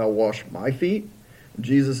 Lord, dost thou wash my feet? And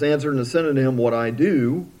Jesus answered and said unto him, What I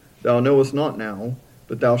do thou knowest not now,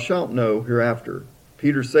 but thou shalt know hereafter.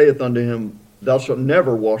 Peter saith unto him, Thou shalt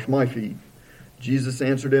never wash my feet. Jesus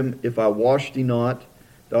answered him, If I wash thee not,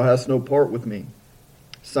 thou hast no part with me.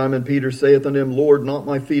 Simon Peter saith unto him, Lord, not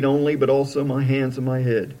my feet only, but also my hands and my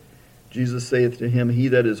head. Jesus saith to him, He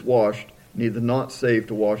that is washed neither not saved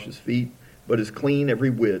to wash his feet, but is clean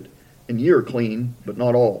every whit. And ye are clean, but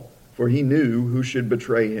not all. For he knew who should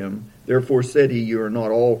betray him. Therefore said he, You are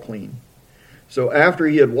not all clean. So after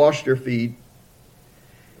he had washed their feet,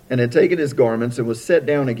 and had taken his garments, and was set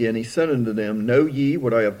down again, he said unto them, Know ye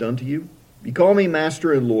what I have done to you? Ye call me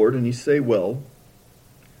Master and Lord, and ye say, Well,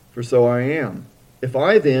 for so I am. If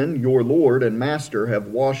I then, your Lord and Master, have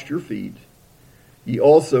washed your feet, ye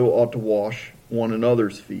also ought to wash one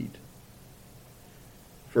another's feet.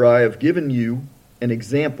 For I have given you an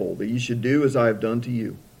example, that ye should do as I have done to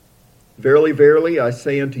you. Verily, verily, I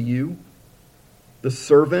say unto you, the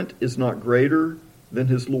servant is not greater than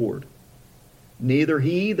his Lord, neither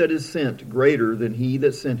he that is sent greater than he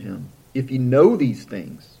that sent him. If ye know these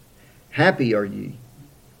things, happy are ye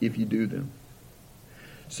if ye do them.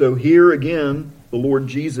 So here again, the Lord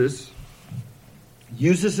Jesus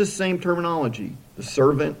uses this same terminology. The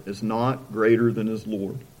servant is not greater than his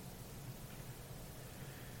Lord.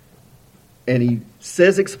 And he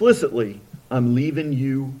says explicitly, I'm leaving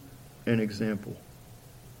you an example.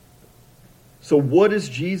 So what is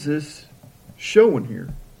Jesus showing here?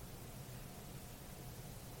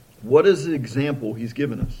 What is the example he's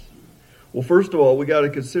given us? Well, first of all, we got to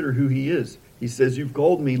consider who he is. He says, You've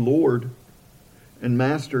called me Lord and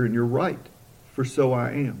Master, and you're right, for so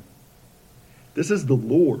I am. This is the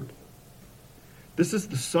Lord. This is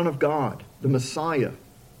the Son of God, the Messiah,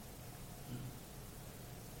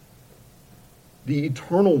 the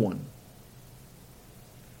Eternal One.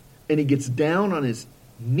 And he gets down on his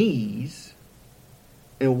knees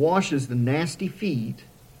and washes the nasty feet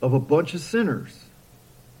of a bunch of sinners.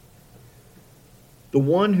 The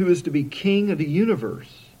one who is to be king of the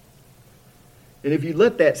universe. And if you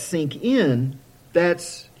let that sink in,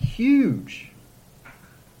 that's huge.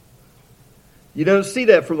 You don't see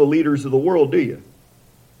that from the leaders of the world, do you?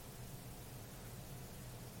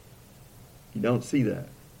 You don't see that.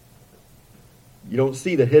 You don't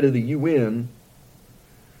see the head of the UN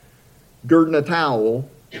girding a towel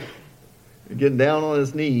and getting down on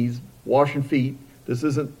his knees, washing feet. That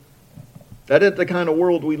isn't the kind of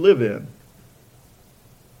world we live in.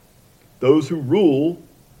 Those who rule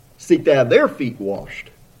seek to have their feet washed.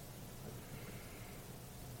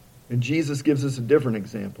 And Jesus gives us a different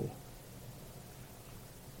example.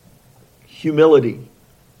 Humility.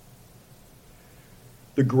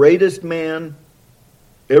 The greatest man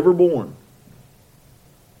ever born.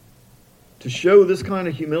 To show this kind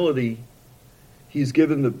of humility, he's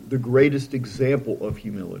given the greatest example of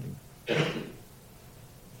humility.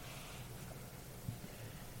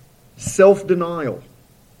 Self-denial.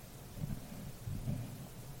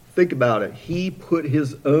 Think about it. He put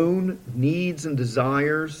his own needs and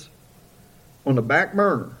desires on the back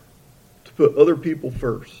burner to put other people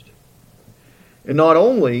first. And not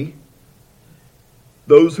only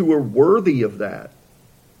those who are worthy of that,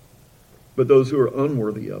 but those who are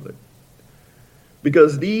unworthy of it.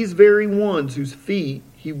 Because these very ones whose feet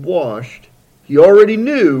he washed, he already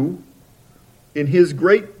knew in his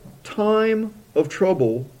great time of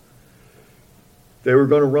trouble, they were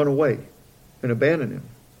going to run away and abandon him.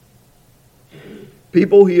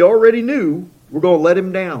 People he already knew were going to let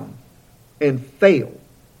him down and fail.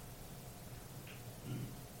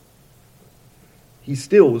 He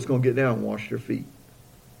still was going to get down and wash their feet.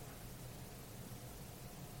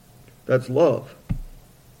 That's love.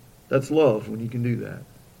 That's love when you can do that.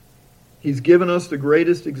 He's given us the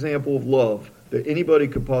greatest example of love that anybody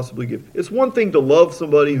could possibly give. It's one thing to love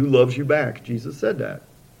somebody who loves you back. Jesus said that.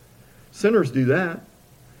 Sinners do that.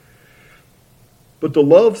 But to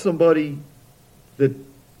love somebody that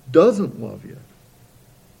doesn't love you.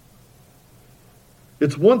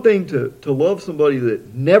 It's one thing to love somebody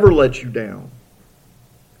that never lets you down.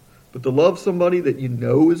 But to love somebody that you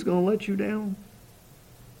know is going to let you down,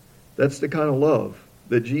 that's the kind of love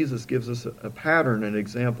that Jesus gives us a pattern and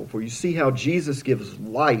example for. You see how Jesus gives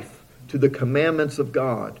life to the commandments of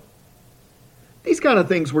God. These kind of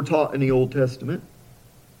things were taught in the Old Testament.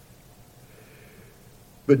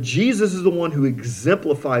 But Jesus is the one who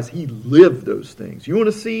exemplifies, he lived those things. You want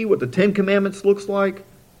to see what the Ten Commandments looks like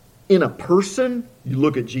in a person? You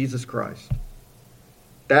look at Jesus Christ.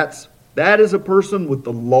 That is a person with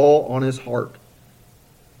the law on his heart.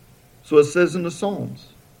 So it says in the Psalms.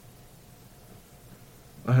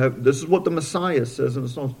 This is what the Messiah says in the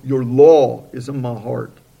Psalms. Your law is in my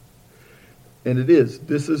heart. And it is.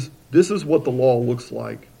 This is what the law looks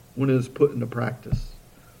like when it is put into practice.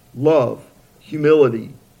 Love,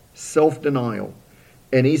 humility, self-denial.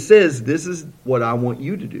 And he says, this is what I want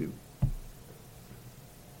you to do.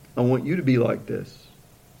 I want you to be like this.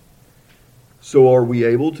 So are we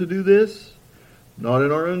able to do this? Not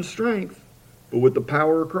in our own strength, but with the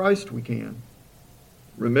power of Christ we can.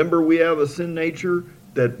 Remember, we have a sin nature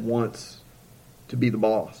that wants to be the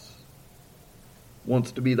boss,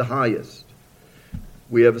 wants to be the highest.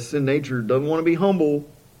 We have a sin nature that doesn't want to be humble,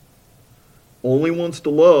 only wants to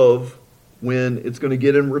love when it's going to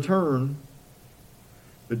get in return.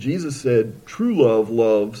 But Jesus said, true love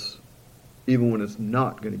loves even when it's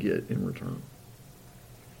not going to get in return.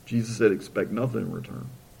 Jesus said, expect nothing in return.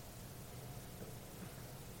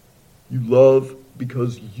 You love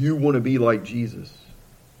because you want to be like Jesus.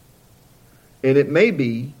 And it may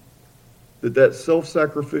be that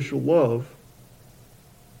self-sacrificial love,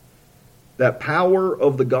 that power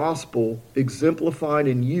of the gospel exemplified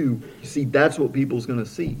in you, see, that's what people's going to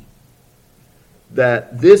see.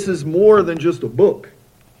 That this is more than just a book.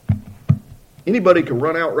 Anybody can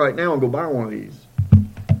run out right now and go buy one of these.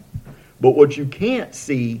 But what you can't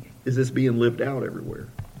see is this being lived out everywhere.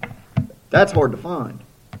 That's hard to find.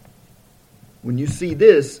 When you see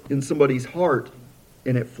this in somebody's heart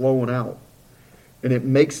and it flowing out, and it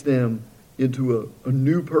makes them into a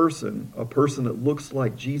new person, a person that looks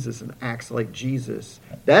like Jesus and acts like Jesus,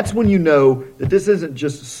 that's when you know that this isn't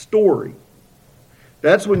just a story.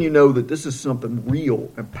 That's when you know that this is something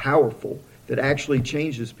real and powerful that actually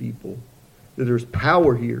changes people, that there's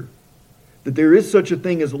power here, that there is such a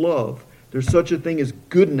thing as love, there's such a thing as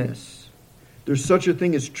goodness, there's such a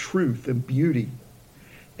thing as truth and beauty.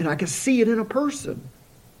 And I can see it in a person.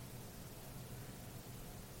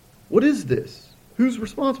 What is this? Who's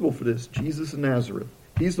responsible for this? Jesus of Nazareth.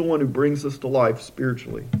 He's the one who brings us to life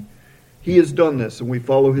spiritually. He has done this, and we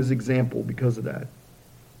follow his example because of that.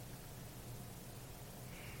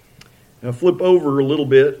 Now flip over a little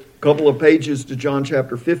bit, a couple of pages to John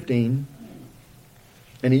chapter 15,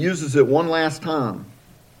 and he uses it one last time.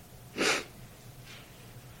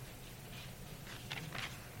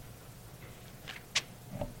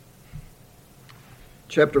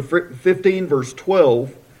 Chapter 15, verse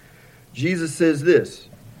 12, Jesus says this,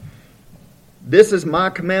 "This is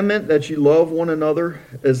my commandment, that ye love one another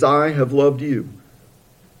as I have loved you.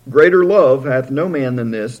 Greater love hath no man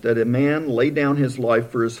than this, that a man lay down his life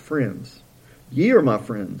for his friends. Ye are my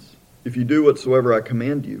friends, if you do whatsoever I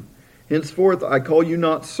command you. Henceforth I call you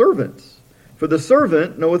not servants, for the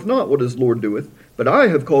servant knoweth not what his Lord doeth, but I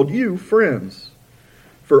have called you friends.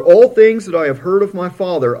 For all things that I have heard of my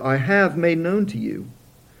Father I have made known to you.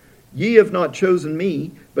 Ye have not chosen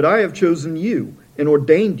me, but I have chosen you, and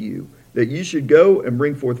ordained you, that ye should go and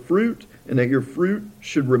bring forth fruit, and that your fruit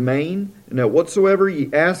should remain, and that whatsoever ye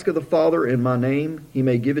ask of the Father in my name, he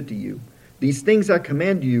may give it to you. These things I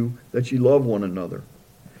command you, that ye love one another.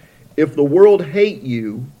 If the world hate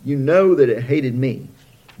you, you know that it hated me,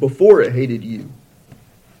 before it hated you.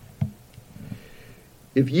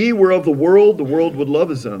 If ye were of the world would love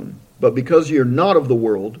his own. But because ye are not of the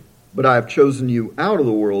world, but I have chosen you out of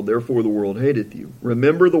the world, therefore the world hateth you.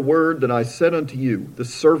 Remember the word that I said unto you, the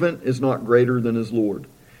servant is not greater than his Lord.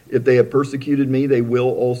 If they have persecuted me, they will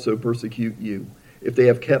also persecute you. If they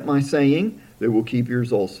have kept my saying, they will keep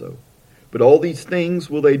yours also. But all these things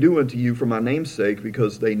will they do unto you for my name's sake,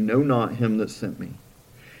 because they know not him that sent me.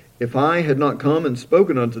 If I had not come and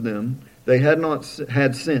spoken unto them, they had not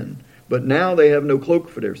had sin. But now they have no cloak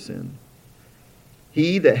for their sin.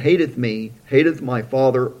 He that hateth me, hateth my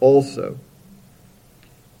Father also.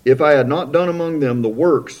 If I had not done among them the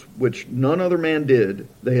works which none other man did,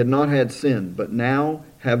 they had not had sin. But now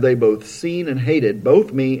have they both seen and hated,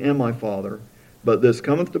 both me and my Father. But this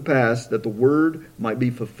cometh to pass, that the word might be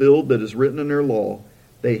fulfilled that is written in their law.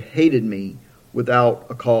 They hated me without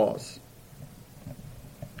a cause."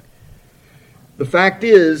 The fact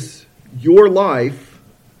is, your life,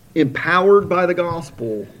 empowered by the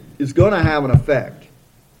gospel, is going to have an effect.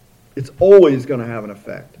 It's always going to have an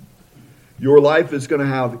effect. Your life is going to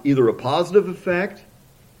have either a positive effect,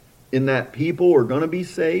 in that people are going to be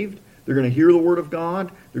saved, they're going to hear the word of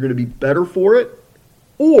God, they're going to be better for it,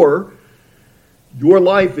 or your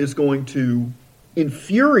life is going to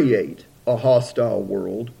infuriate a hostile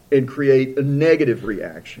world and create a negative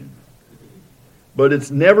reaction. But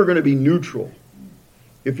it's never going to be neutral.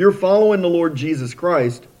 If you're following the Lord Jesus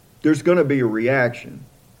Christ, there's going to be a reaction.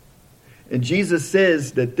 And Jesus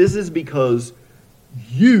says that this is because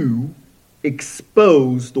you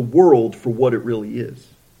expose the world for what it really is.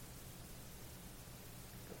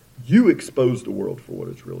 You expose the world for what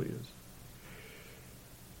it really is.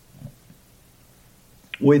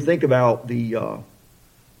 When you think about you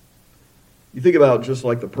think about just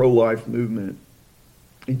like the pro-life movement,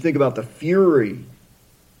 you think about the fury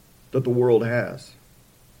that the world has.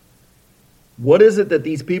 What is it that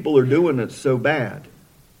these people are doing that's so bad?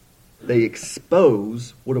 They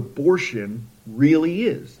expose what abortion really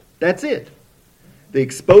is. That's it. They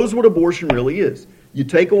expose what abortion really is. You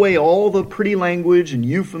take away all the pretty language and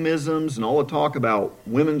euphemisms and all the talk about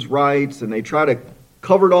women's rights, and they try to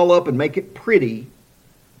cover it all up and make it pretty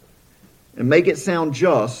and make it sound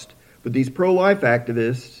just. But these pro-life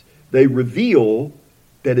activists, they reveal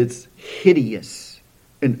that it's hideous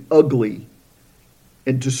and ugly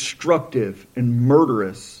and destructive and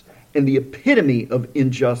murderous and the epitome of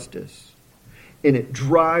injustice. And it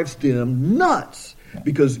drives them nuts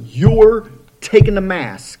because you're taking the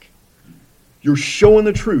mask. You're showing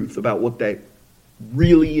the truth about what that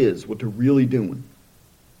really is, what they're really doing.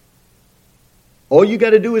 All you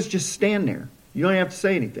got to do is just stand there. You don't have to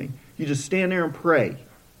say anything. You just stand there and pray.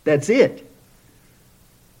 That's it.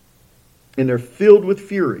 And they're filled with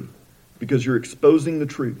fury because you're exposing the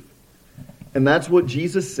truth. And that's what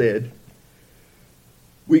Jesus said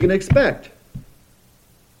we can expect.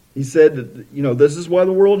 He said that, this is why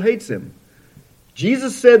the world hates him.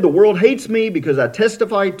 Jesus said the world hates me because I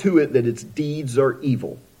testify to it that its deeds are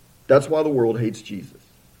evil. That's why the world hates Jesus.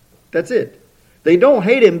 That's it. They don't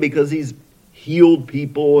hate him because he's healed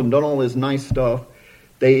people and done all this nice stuff.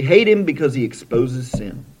 They hate him because he exposes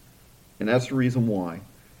sin. And that's the reason why.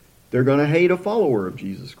 They're going to hate a follower of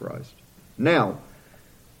Jesus Christ. Now,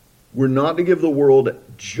 we're not to give the world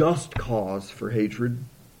just cause for hatred.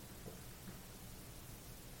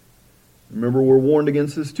 Remember, we're warned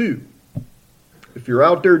against this too. If you're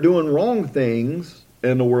out there doing wrong things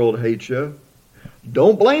and the world hates you,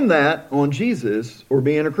 don't blame that on Jesus or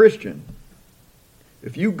being a Christian.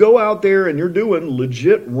 If you go out there and you're doing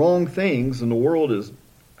legit wrong things and the world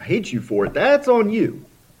hates you for it, that's on you.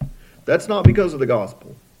 That's not because of the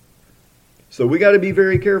gospel. So we got to be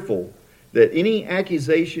very careful that any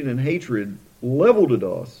accusation and hatred leveled at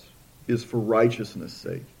us is for righteousness'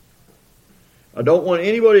 sake. I don't want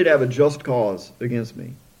anybody to have a just cause against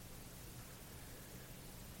me.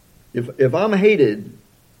 If I'm hated,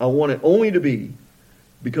 I want it only to be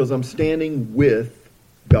because I'm standing with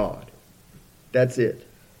God. That's it.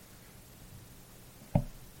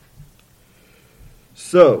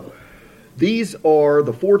 So, these are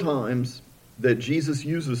the 4 times that Jesus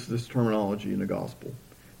uses this terminology in the gospel.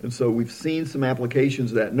 And so we've seen some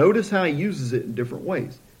applications of that. Notice how he uses it in different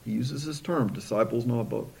ways. He uses this term, disciples not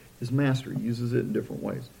above. His master uses it in different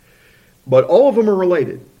ways. But all of them are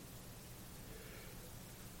related.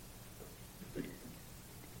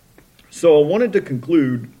 So I wanted to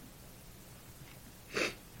conclude,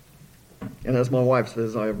 and as my wife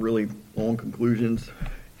says, I have really long conclusions.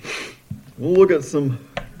 We'll look at some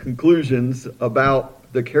conclusions about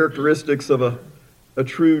the characteristics of a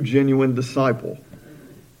true, genuine disciple.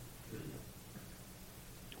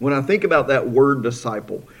 When I think about that word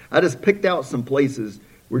disciple, I just picked out some places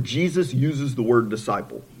where Jesus uses the word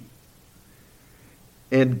disciple.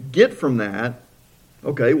 And get from that,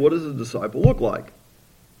 okay, what does a disciple look like?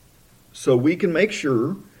 So we can make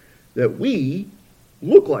sure that we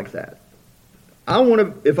look like that.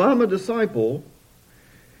 If I'm a disciple,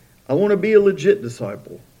 I want to be a legit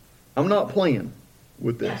disciple. I'm not playing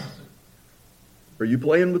with this. Are you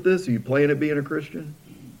playing with this? Are you playing at being a Christian?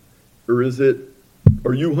 Or are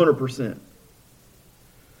you 100%?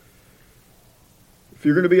 If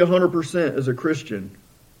you're going to be 100% as a Christian,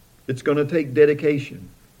 it's going to take dedication.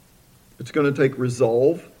 It's going to take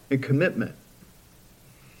resolve and commitment.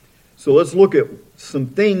 So let's look at some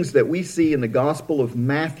things that we see in the Gospel of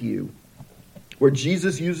Matthew where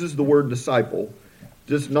Jesus uses the word disciple.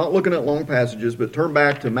 Just not looking at long passages, but turn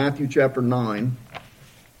back to Matthew chapter 9.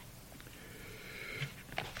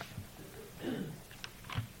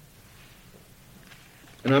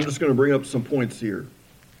 And I'm just going to bring up some points here.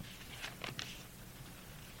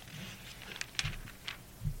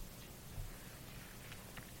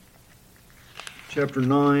 Chapter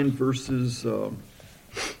 9, verses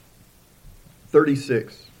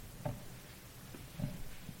 36.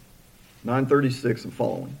 9:36 and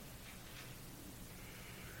following.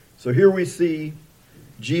 So here we see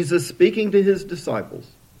Jesus speaking to his disciples.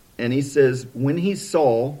 And he says, when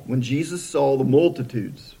Jesus saw the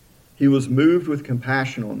multitudes, he was moved with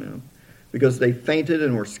compassion on them, because they fainted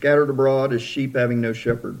and were scattered abroad as sheep having no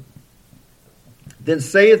shepherd. Then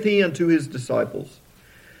saith he unto his disciples,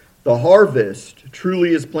 the harvest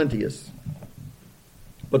truly is plenteous,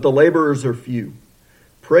 but the laborers are few.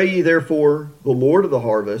 Pray ye therefore the Lord of the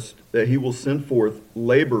harvest, that he will send forth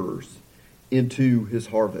laborers into his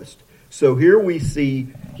harvest. So here we see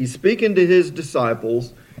he's speaking to his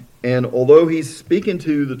disciples, and although he's speaking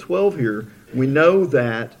to the 12 here, we know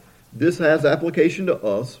that this has application to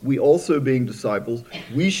us. We also, being disciples,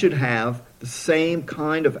 we should have the same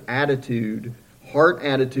kind of attitude, heart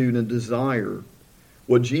attitude and desire.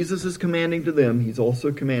 What Jesus is commanding to them, he's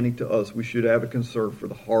also commanding to us. We should have a concern for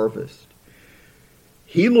the harvest.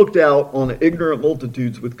 He looked out on the ignorant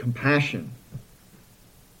multitudes with compassion,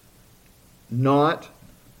 not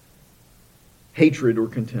hatred or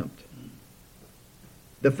contempt.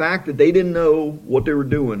 The fact that they didn't know what they were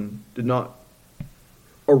doing did not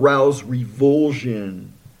arouse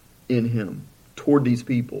revulsion in him toward these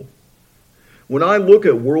people. When I look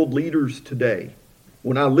at world leaders today,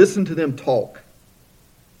 when I listen to them talk,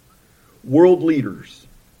 world leaders,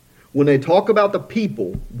 when they talk about the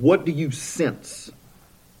people, what do you sense?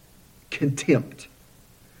 Contempt.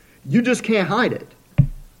 You just can't hide it.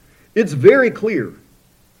 It's very clear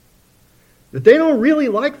that they don't really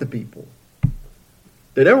like the people.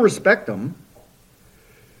 They don't respect them.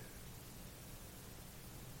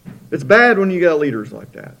 It's bad when you got leaders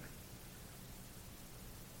like that.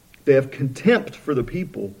 They have contempt for the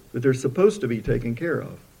people that they're supposed to be taking care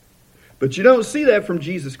of. But you don't see that from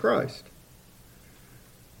Jesus Christ.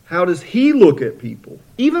 How does he look at people?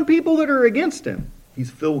 Even people that are against him. He's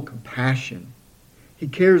filled with compassion. He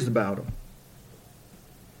cares about them.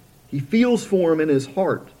 He feels for them in his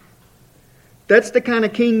heart. That's the kind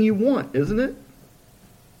of king you want, isn't it?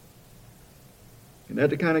 Isn't that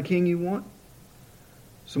the kind of king you want?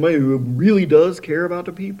 Somebody who really does care about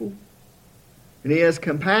the people. And he has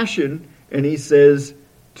compassion, and he says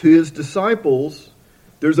to his disciples,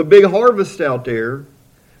 there's a big harvest out there.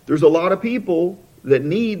 There's a lot of people that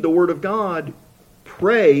need the word of God.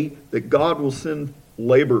 Pray that God will send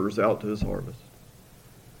laborers out to his harvest.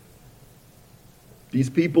 These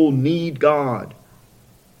people need God.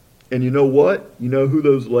 And you know what? You know who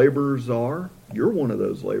those laborers are? You're one of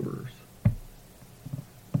those laborers.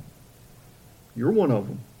 You're one of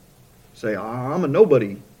them. Say, I'm a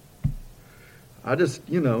nobody. I just,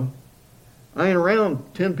 I ain't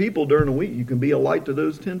around 10 people during the week. You can be a light to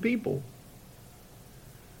those 10 people.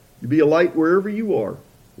 You be a light wherever you are.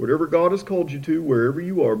 Whatever God has called you to, wherever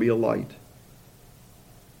you are, be a light.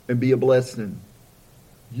 And be a blessing.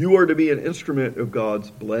 You are to be an instrument of God's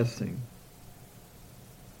blessing.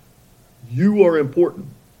 You are important.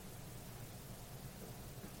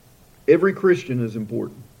 Every Christian is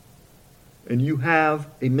important. And you have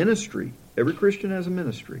a ministry. Every Christian has a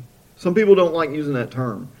ministry. Some people don't like using that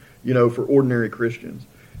term, for ordinary Christians.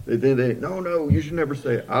 They think, no, you should never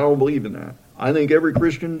say it. I don't believe in that. I think every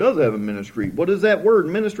Christian does have a ministry. What is that word?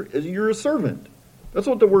 Ministry? You're a servant. That's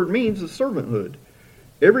what the word means, is servanthood.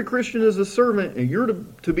 Every Christian is a servant, and you're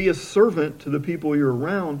to be a servant to the people you're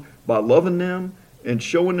around by loving them and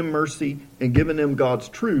showing them mercy and giving them God's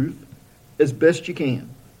truth as best you can.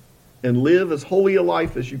 And live as holy a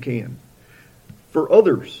life as you can for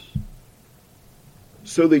others,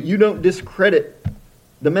 so that you don't discredit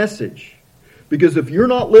the message. Because if you're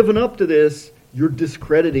not living up to this, you're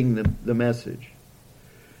discrediting the message.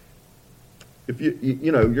 If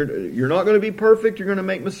you're not going to be perfect, you're going to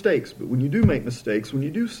make mistakes. But when you do make mistakes, when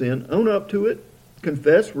you do sin, own up to it,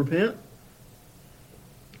 confess, repent.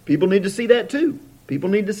 People need to see that too. People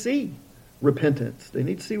need to see repentance. They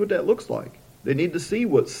need to see what that looks like. They need to see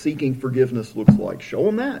what seeking forgiveness looks like. Show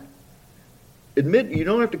them that. Admit, you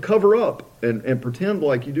don't have to cover up and pretend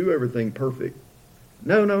like you do everything perfect.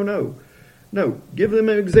 No. No, give them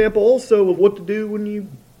an example also of what to do when you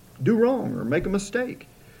do wrong or make a mistake.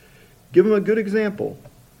 Give them a good example.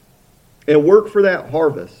 And work for that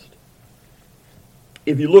harvest.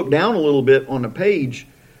 If you look down a little bit on the page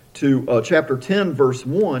to chapter 10, verse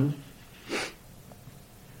 1,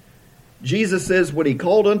 Jesus says, when he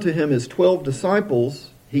called unto him his 12 disciples,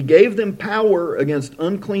 he gave them power against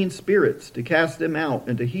unclean spirits to cast them out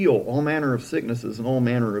and to heal all manner of sicknesses and all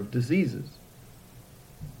manner of diseases.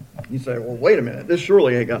 You say, well, wait a minute. This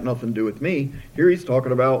surely ain't got nothing to do with me. Here he's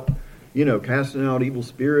talking about, casting out evil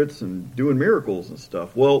spirits and doing miracles and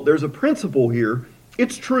stuff. Well, there's a principle here.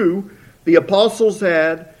 It's true. The apostles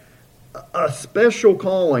had a special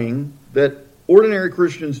calling that ordinary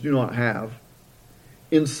Christians do not have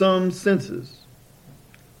in some senses.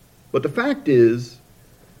 But the fact is,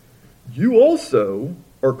 you also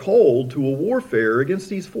are called to a warfare against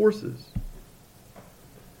these forces.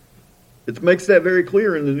 It makes that very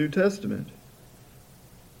clear in the New Testament.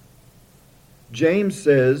 James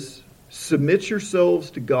says, submit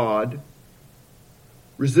yourselves to God,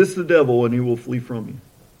 resist the devil, and he will flee from you.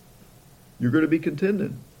 You're going to be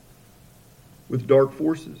contending with dark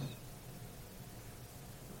forces.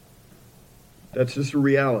 That's just a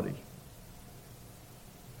reality.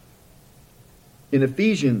 In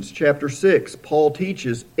Ephesians chapter 6, Paul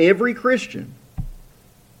teaches every Christian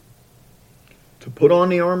to put on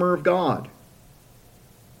the armor of God.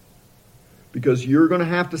 Because you're going to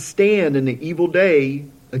have to stand in the evil day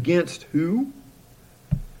against who?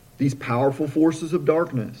 These powerful forces of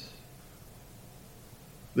darkness.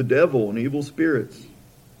 The devil and evil spirits.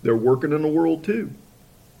 They're working in the world too.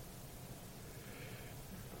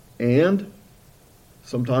 And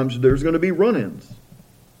sometimes there's going to be run-ins.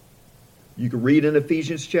 You can read in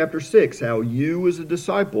Ephesians chapter 6 how you as a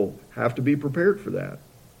disciple have to be prepared for that.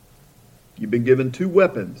 You've been given 2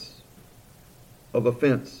 weapons of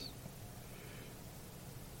offense.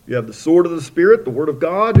 You have the sword of the Spirit, the Word of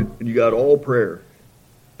God, and you got all prayer.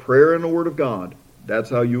 Prayer and the Word of God. That's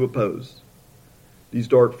how you oppose these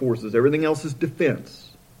dark forces. Everything else is defense.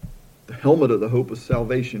 The helmet of the hope of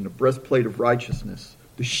salvation, the breastplate of righteousness,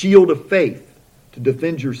 the shield of faith to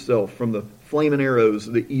defend yourself from the flaming arrows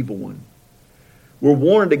of the evil one. We're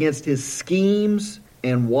warned against his schemes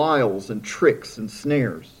and wiles and tricks and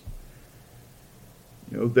snares.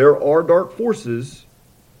 There are dark forces.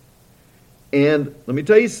 And let me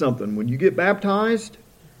tell you something. When you get baptized,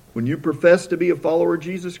 when you profess to be a follower of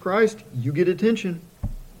Jesus Christ, you get attention.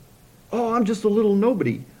 Oh, I'm just a little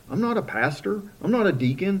nobody. I'm not a pastor. I'm not a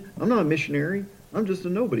deacon. I'm not a missionary. I'm just a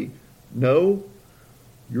nobody. No,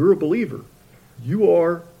 you're a believer. You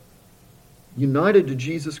are united to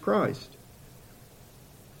Jesus Christ.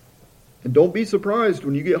 And don't be surprised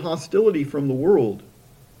when you get hostility from the world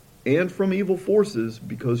and from evil forces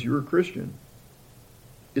because you're a Christian.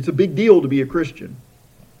 It's a big deal to be a Christian.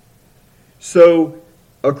 So,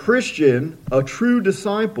 a Christian, a true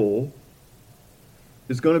disciple,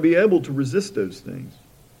 is going to be able to resist those things.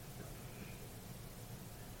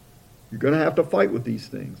 You're going to have to fight with these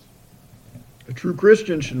things. A true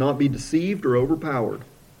Christian should not be deceived or overpowered.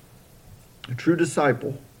 A true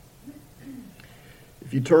disciple.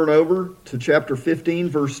 If you turn over to chapter 15,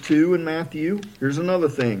 verse 2 in Matthew, here's another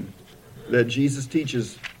thing that Jesus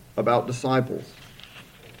teaches about disciples.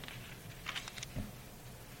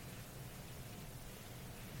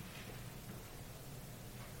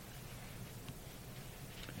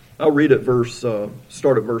 I'll read it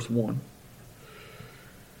start at verse 1.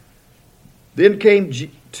 Then came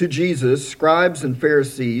to Jesus scribes and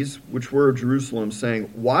Pharisees, which were of Jerusalem,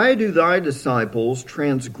 saying, Why do thy disciples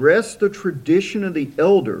transgress the tradition of the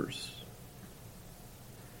elders?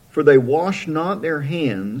 For they wash not their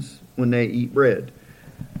hands when they eat bread.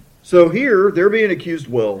 So here, they're being accused,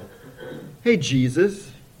 well, hey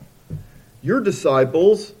Jesus, your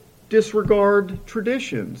disciples disregard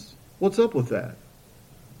traditions. What's up with that?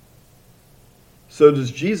 So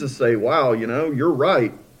does Jesus say, wow, you're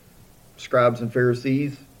right, scribes and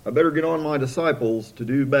Pharisees, I better get on my disciples to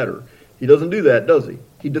do better. He doesn't do that, does he?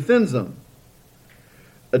 He defends them.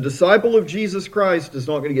 A disciple of Jesus Christ is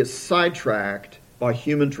not going to get sidetracked by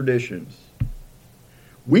human traditions.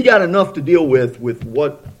 We got enough to deal with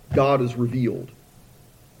what God has revealed.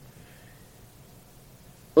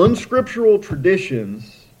 Unscriptural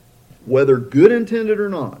traditions, whether good intended or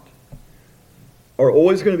not, are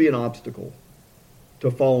always going to be an obstacle to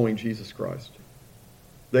following Jesus Christ.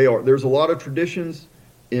 They are. There's a lot of traditions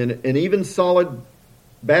in even solid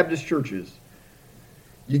Baptist churches.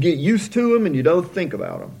 You get used to them and you don't think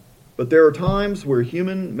about them. But there are times where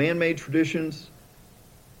human, man-made traditions,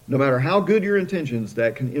 no matter how good your intentions,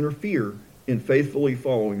 that can interfere in faithfully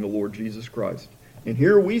following the Lord Jesus Christ. And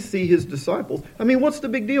here we see his disciples. I mean, what's the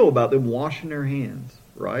big deal about them washing their hands,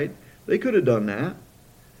 right? They could have done that.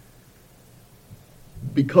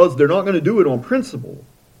 Because they're not going to do it on principle.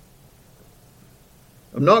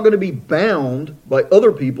 I'm not going to be bound by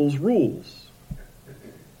other people's rules.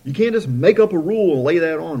 You can't just make up a rule and lay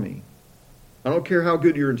that on me. I don't care how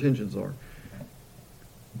good your intentions are.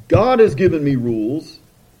 God has given me rules.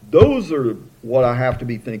 Those are what I have to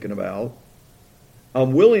be thinking about.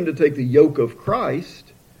 I'm willing to take the yoke of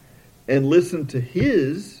Christ and listen to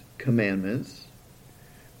his commandments,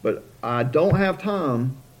 but I don't have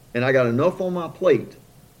time, and I got enough on my plate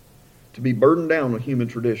to be burdened down with human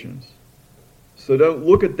traditions. So don't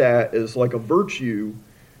look at that as like a virtue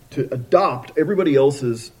to adopt everybody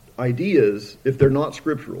else's ideas if they're not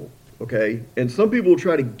scriptural, okay? And some people will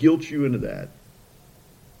try to guilt you into that.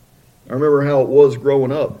 I remember how it was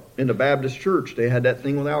growing up in the Baptist church. They had that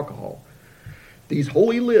thing with alcohol. These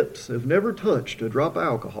holy lips have never touched a drop of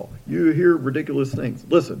alcohol. You hear ridiculous things.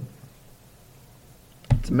 Listen,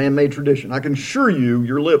 it's a man-made tradition. I can assure you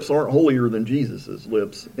your lips aren't holier than Jesus'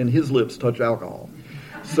 lips, and his lips touch alcohol.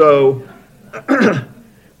 So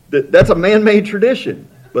that's a man-made tradition.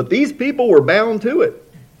 But these people were bound to it.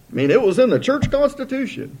 I mean, it was in the church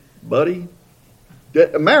constitution, buddy.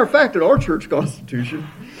 A matter of fact, in our church constitution,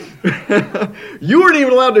 you weren't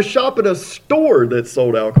even allowed to shop at a store that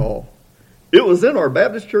sold alcohol. It was in our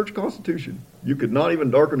Baptist church constitution. You could not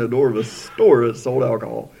even darken the door of a store that sold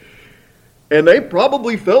alcohol. And they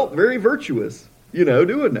probably felt very virtuous,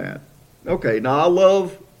 doing that. Okay, now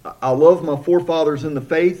I love my forefathers in the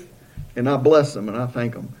faith, and I bless them and I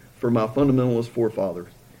thank them for my fundamentalist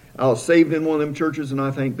forefathers. I was saved in one of them churches, and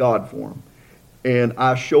I thank God for them. And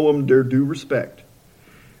I show them their due respect.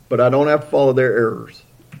 But I don't have to follow their errors.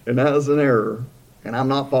 And that is an error, and I'm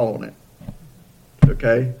not following it.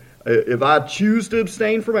 Okay? If I choose to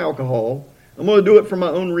abstain from alcohol, I'm going to do it for my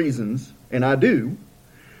own reasons, and I do.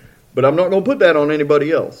 But I'm not going to put that on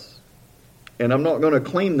anybody else. And I'm not going to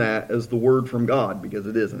claim that as the word from God, because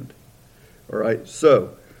it isn't. All right?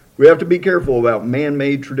 So, we have to be careful about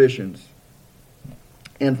man-made traditions.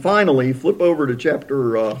 And finally, flip over to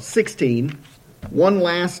chapter 16. One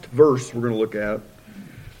last verse we're going to look at.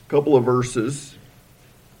 A couple of verses.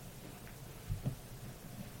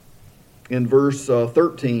 In verse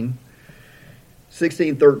 13,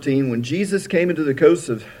 16:13, when Jesus came into the coast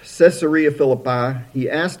of Caesarea Philippi, he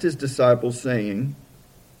asked his disciples, saying,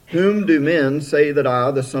 Whom do men say that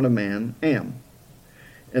I, the Son of Man, am?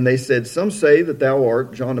 And they said, Some say that thou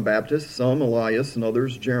art John the Baptist, some Elias, and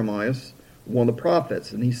others Jeremiah, one of the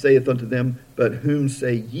prophets. And he saith unto them, But whom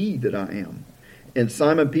say ye that I am? And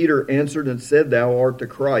Simon Peter answered and said, Thou art the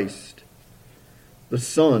Christ, the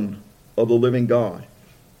Son of the living God.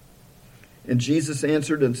 And Jesus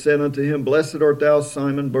answered and said unto him, Blessed art thou,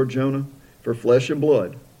 Simon Bar-Jonah, for flesh and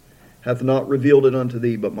blood hath not revealed it unto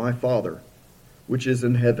thee, but my Father, which is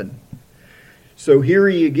in heaven. So here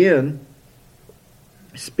he again,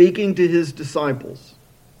 speaking to his disciples.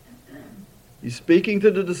 He's speaking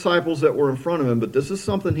to the disciples that were in front of him, but this is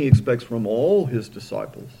something he expects from all his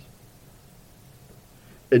disciples.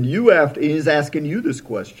 And he's asking you this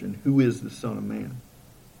question, who is the Son of Man?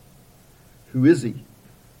 Who is he?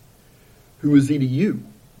 Who is he to you?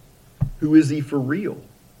 Who is he for real?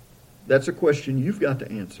 That's a question you've got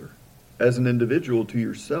to answer as an individual to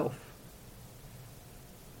yourself.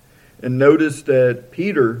 And notice that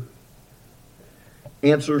Peter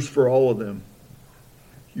answers for all of them.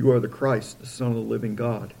 You are the Christ, the Son of the living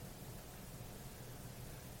God.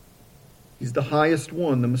 He's the highest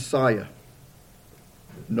one, the Messiah.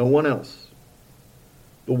 No one else.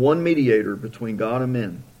 The one mediator between God and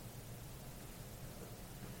men.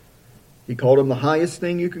 He called him the highest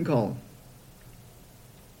thing you can call him.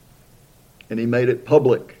 And he made it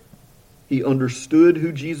public. He understood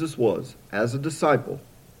who Jesus was as a disciple.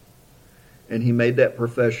 And he made that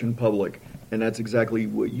profession public. And that's exactly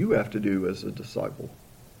what you have to do as a disciple.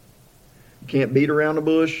 You can't beat around the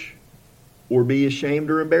bush or be ashamed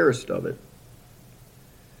or embarrassed of it.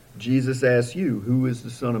 Jesus asks you, who is the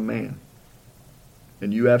Son of Man?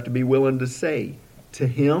 And you have to be willing to say to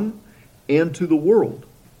him and to the world,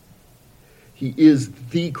 he is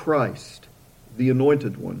the Christ, the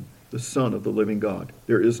anointed one, the Son of the living God.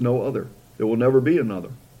 There is no other. There will never be another.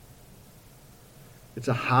 It's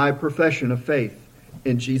a high profession of faith,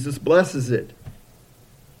 and Jesus blesses it.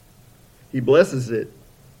 He blesses it.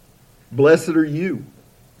 Blessed are you,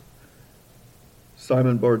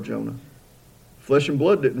 Simon Bar-Jonah. Flesh and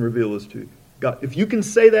blood didn't reveal this to you. God, if you can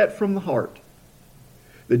say that from the heart,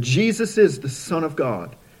 that Jesus is the Son of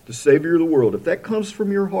God, the Savior of the world, if that comes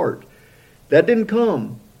from your heart, that didn't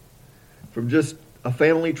come from just a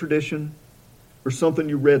family tradition or something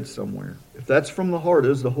you read somewhere. If that's from the heart, it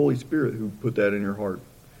was the Holy Spirit who put that in your heart.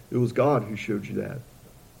 It was God who showed you that.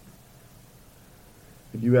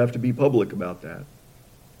 And you have to be public about that.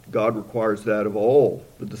 God requires that of all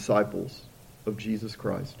the disciples of Jesus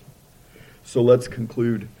Christ. So let's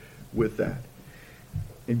conclude with that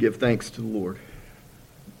and give thanks to the Lord.